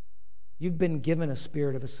 You've been given a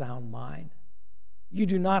spirit of a sound mind. You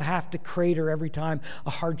do not have to crater every time a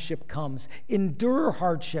hardship comes. Endure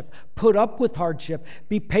hardship. Put up with hardship.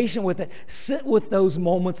 Be patient with it. Sit with those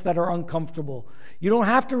moments that are uncomfortable. You don't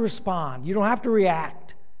have to respond. You don't have to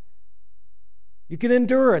react. You can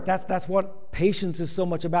endure it. That's what patience is so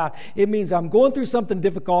much about. It means I'm going through something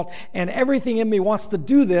difficult and everything in me wants to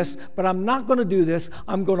do this, but I'm not going to do this.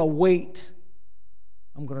 I'm going to wait.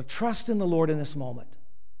 I'm going to trust in the Lord in this moment.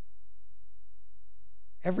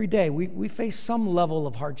 Every day we face some level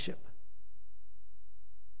of hardship.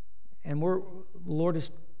 And the Lord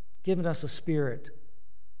has given us a spirit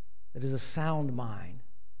that is a sound mind.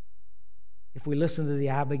 If we listen to the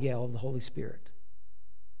Abigail of the Holy Spirit,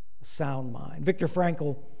 a sound mind. Viktor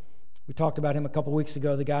Frankl, we talked about him a couple weeks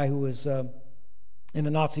ago, the guy who was in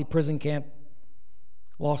a Nazi prison camp,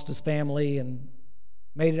 lost his family and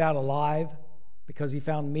made it out alive because he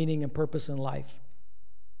found meaning and purpose in life.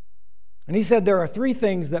 And he said there are 3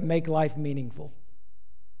 things that make life meaningful.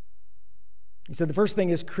 He said the first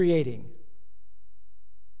thing is creating.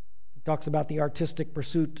 He talks about the artistic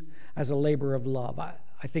pursuit as a labor of love.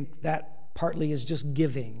 I think that partly is just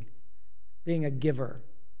giving, being a giver,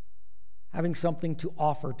 having something to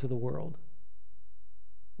offer to the world.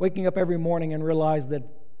 Waking up every morning and realize that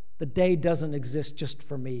the day doesn't exist just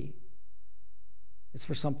for me. It's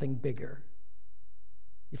for something bigger.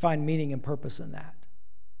 You find meaning and purpose in that.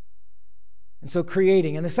 And so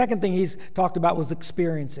creating. And the second thing he's talked about was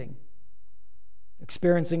experiencing.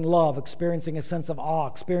 Experiencing love, experiencing a sense of awe,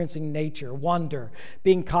 experiencing nature, wonder,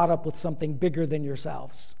 being caught up with something bigger than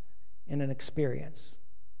yourselves in an experience.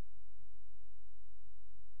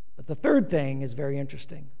 But the third thing is very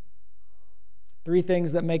interesting. 3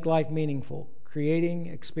 things that make life meaningful: creating,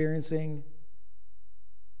 experiencing,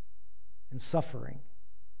 and suffering.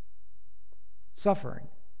 Suffering.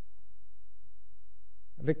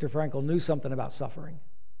 Viktor Frankl knew something about suffering.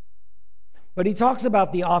 But he talks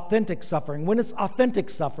about the authentic suffering. When it's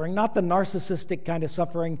authentic suffering, not the narcissistic kind of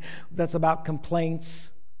suffering that's about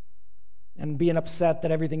complaints and being upset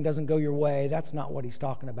that everything doesn't go your way. That's not what he's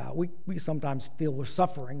talking about. We sometimes feel we're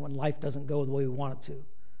suffering when life doesn't go the way we want it to.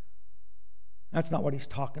 That's not what he's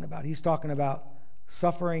talking about. He's talking about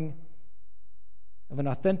suffering of an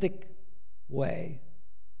authentic way.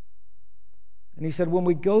 And he said when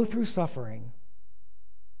we go through suffering,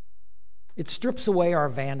 it strips away our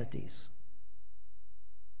vanities.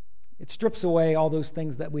 It strips away all those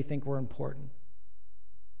things that we think were important.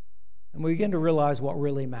 And we begin to realize what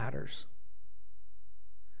really matters.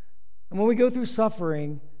 And when we go through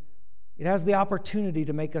suffering, it has the opportunity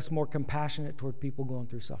to make us more compassionate toward people going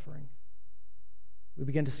through suffering. We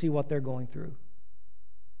begin to see what they're going through.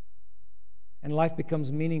 And life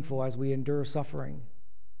becomes meaningful as we endure suffering.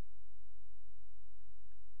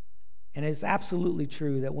 And it's absolutely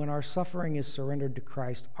true that when our suffering is surrendered to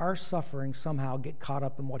Christ, our sufferings somehow get caught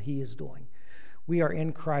up in what He is doing. We are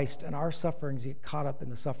in Christ, and our sufferings get caught up in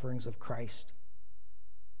the sufferings of Christ.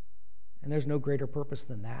 And there's no greater purpose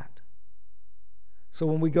than that. So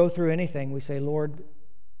when we go through anything, we say, Lord,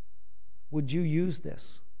 would you use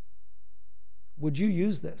this? Would you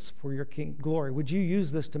use this for your glory? Would you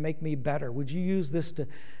use this to make me better? Would you use this to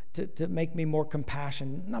make me more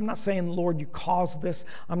compassionate? I'm not saying, Lord, you caused this.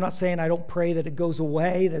 I'm not saying I don't pray that it goes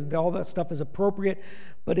away, that all that stuff is appropriate.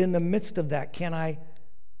 But in the midst of that, can I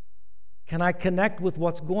connect with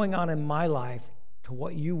what's going on in my life to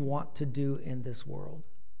what you want to do in this world?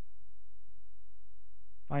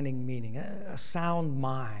 Finding meaning, a sound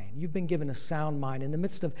mind. You've been given a sound mind in the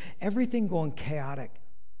midst of everything going chaotic.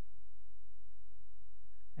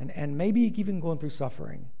 And maybe even going through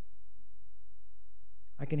suffering.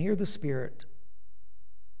 I can hear the Spirit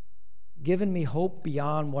giving me hope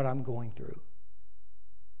beyond what I'm going through.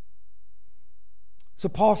 So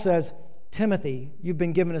Paul says, Timothy, you've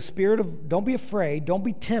been given a spirit of, don't be afraid, don't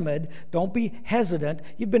be timid, don't be hesitant.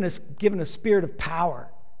 You've been given a spirit of power.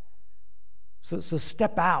 So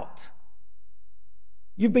step out.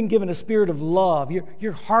 You've been given a spirit of love.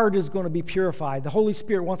 Your heart is going to be purified. The Holy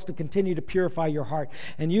Spirit wants to continue to purify your heart.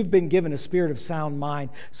 And you've been given a spirit of sound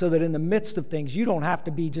mind so that in the midst of things, you don't have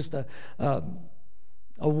to be just a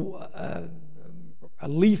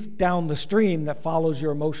leaf down the stream that follows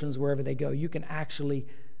your emotions wherever they go. You can actually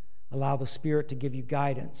allow the Spirit to give you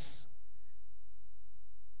guidance.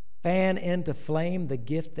 Fan into flame the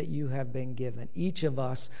gift that you have been given. Each of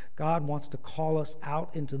us, God wants to call us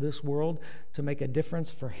out into this world to make a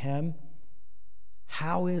difference for Him.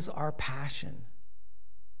 How is our passion?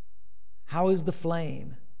 How is the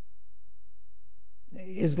flame?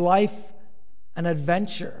 Is life an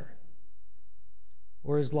adventure?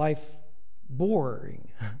 Or is life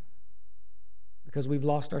boring? Because we've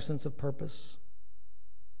lost our sense of purpose.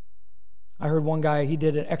 I heard one guy, he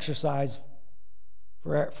did an exercise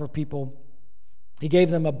for people. He gave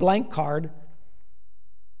them a blank card,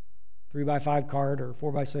 3x5 card or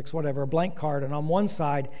 4x6, whatever, a blank card. And on one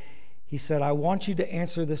side, he said, I want you to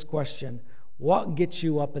answer this question. What gets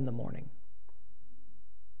you up in the morning?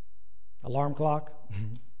 Alarm clock?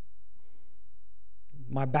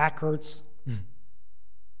 My back hurts?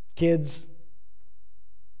 Kids?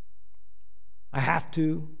 I have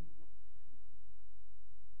to?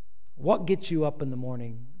 What gets you up in the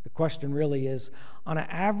morning? The question really is, on an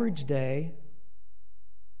average day,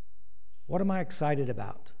 what am I excited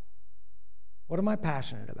about? What am I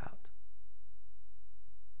passionate about?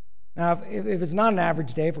 Now, if it's not an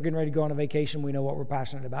average day, if we're getting ready to go on a vacation, we know what we're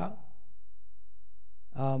passionate about.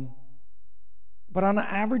 But on an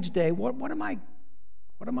average day, what am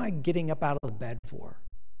I getting up out of the bed for?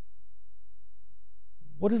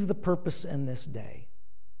 What is the purpose in this day?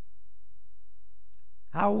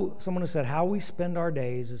 Someone has said, how we spend our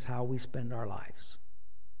days is how we spend our lives.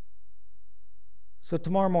 So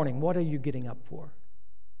tomorrow morning, what are you getting up for?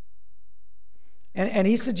 And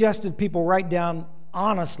he suggested people write down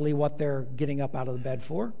honestly what they're getting up out of the bed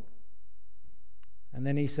for. And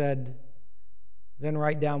then he said, then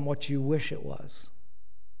write down what you wish it was.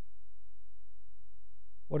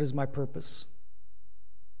 What is my purpose?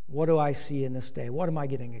 What do I see in this day? What am I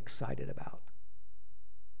getting excited about?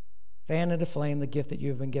 Fan into flame the gift that you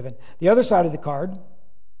have been given. The other side of the card,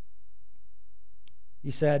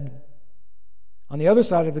 he said, on the other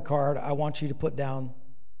side of the card, I want you to put down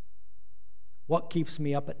what keeps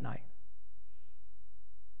me up at night.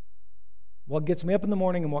 What gets me up in the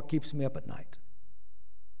morning and what keeps me up at night.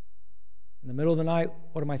 In the middle of the night,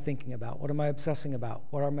 what am I thinking about? What am I obsessing about?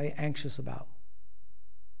 What am I anxious about?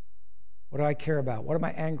 What do I care about? What am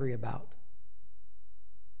I angry about?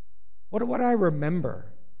 What do I remember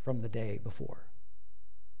from the day before?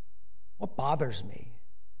 What bothers me?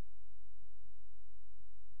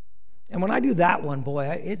 And when I do that one, boy,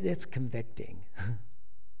 it's convicting.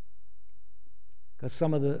 Because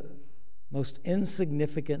some of the most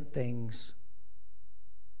insignificant things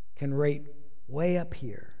can rate way up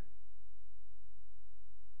here,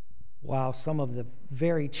 while some of the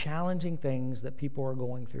very challenging things that people are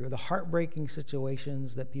going through, the heartbreaking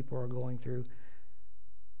situations that people are going through,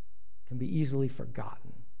 can be easily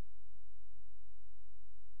forgotten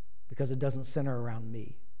because it doesn't center around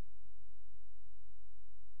me.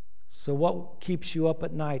 So what keeps you up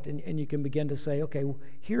at night? And you can begin to say, okay, well,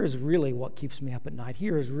 here is really what keeps me up at night.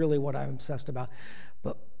 Here is really what I'm obsessed about.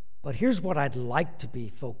 But here's what I'd like to be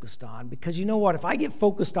focused on. Because you know what? If I get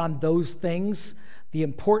focused on those things, the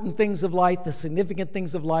important things of life, the significant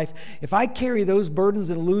things of life, if I carry those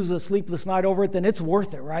burdens and lose a sleepless night over it, then it's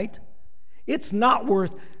worth it, right? It's not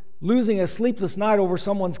worth losing a sleepless night over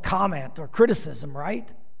someone's comment or criticism, right?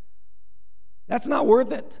 That's not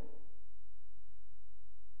worth it.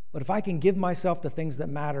 But if I can give myself to things that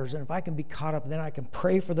matters, and if I can be caught up, then I can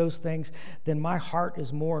pray for those things, then my heart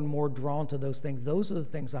is more and more drawn to those things. Those are the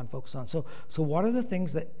things I'm focused on. So what are the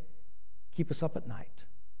things that keep us up at night?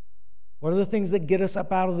 What are the things that get us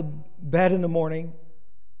up out of the bed in the morning?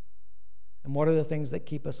 And what are the things that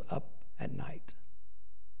keep us up at night?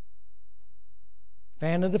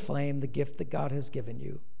 Fan into flame the gift that God has given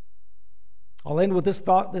you. I'll end with this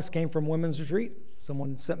thought. This came from Women's Retreat.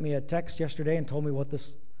 Someone sent me a text yesterday and told me what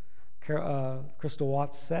this Crystal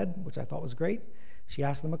Watts said, which I thought was great. She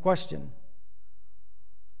asked them a question.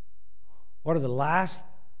 What are the last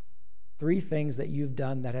 3 things that you've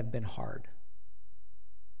done that have been hard?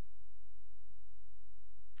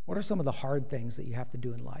 What are some of the hard things that you have to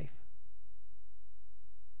do in life?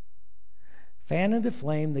 Fan into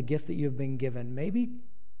flame the gift that you've been given. Maybe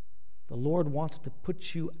the Lord wants to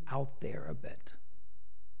put you out there a bit.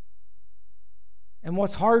 And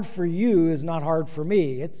what's hard for you is not hard for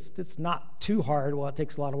me. It's not too hard. Well, it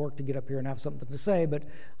takes a lot of work to get up here and have something to say, but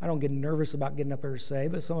I don't get nervous about getting up here to say.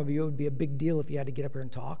 But some of you, it would be a big deal if you had to get up here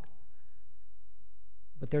and talk.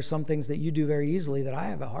 But there's some things that you do very easily that I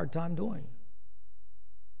have a hard time doing.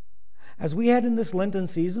 As we head in this Lenten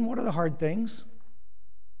season, what are the hard things?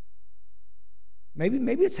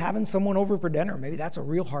 Maybe it's having someone over for dinner. Maybe that's a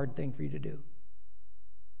real hard thing for you to do.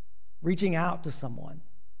 Reaching out to someone.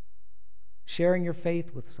 Sharing your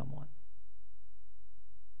faith with someone.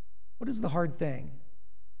 What is the hard thing?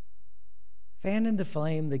 Fan into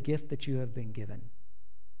flame the gift that you have been given.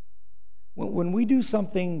 When we do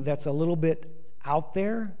something that's a little bit out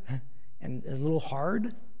there and a little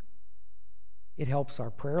hard, it helps our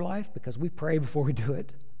prayer life because we pray before we do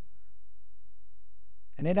it.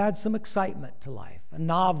 And it adds some excitement to life, a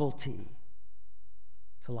novelty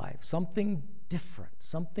to life, something different,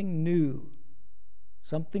 something new,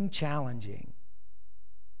 something challenging,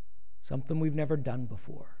 something we've never done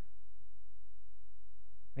before.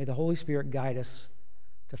 May the Holy Spirit guide us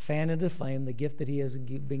to fan into flame the gift that He has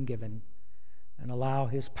been given and allow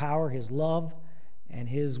His power, His love, and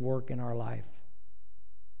His work in our life.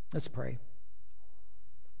 Let's pray.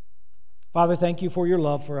 Father, thank you for your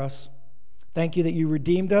love for us. Thank you that you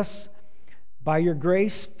redeemed us by your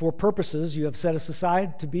grace for purposes you have set us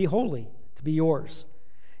aside to be holy, to be yours.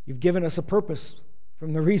 You've given us a purpose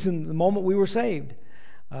from the moment we were saved,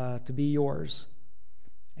 to be yours.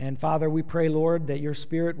 And Father, we pray, Lord, that your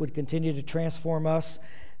Spirit would continue to transform us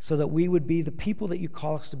so that we would be the people that you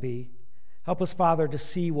call us to be. Help us, Father, to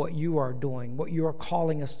see what you are doing, what you are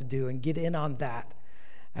calling us to do, and get in on that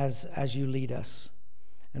as you lead us.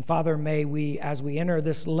 And Father, may we, as we enter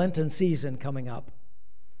this Lenten season coming up,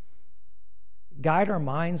 guide our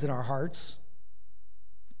minds and our hearts,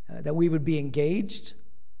 that we would be engaged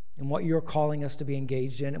in what you're calling us to be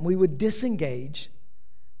engaged in, and we would disengage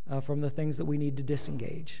from the things that we need to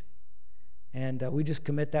disengage. And we just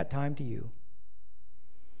commit that time to you.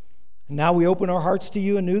 And now we open our hearts to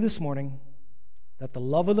you anew this morning, that the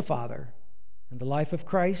love of the Father and the life of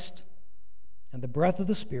Christ and the breath of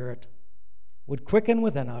the Spirit would quicken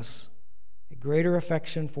within us a greater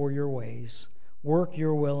affection for your ways. Work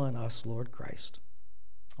your will in us, Lord Christ.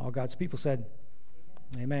 All God's people said,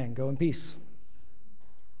 Amen. Go in peace.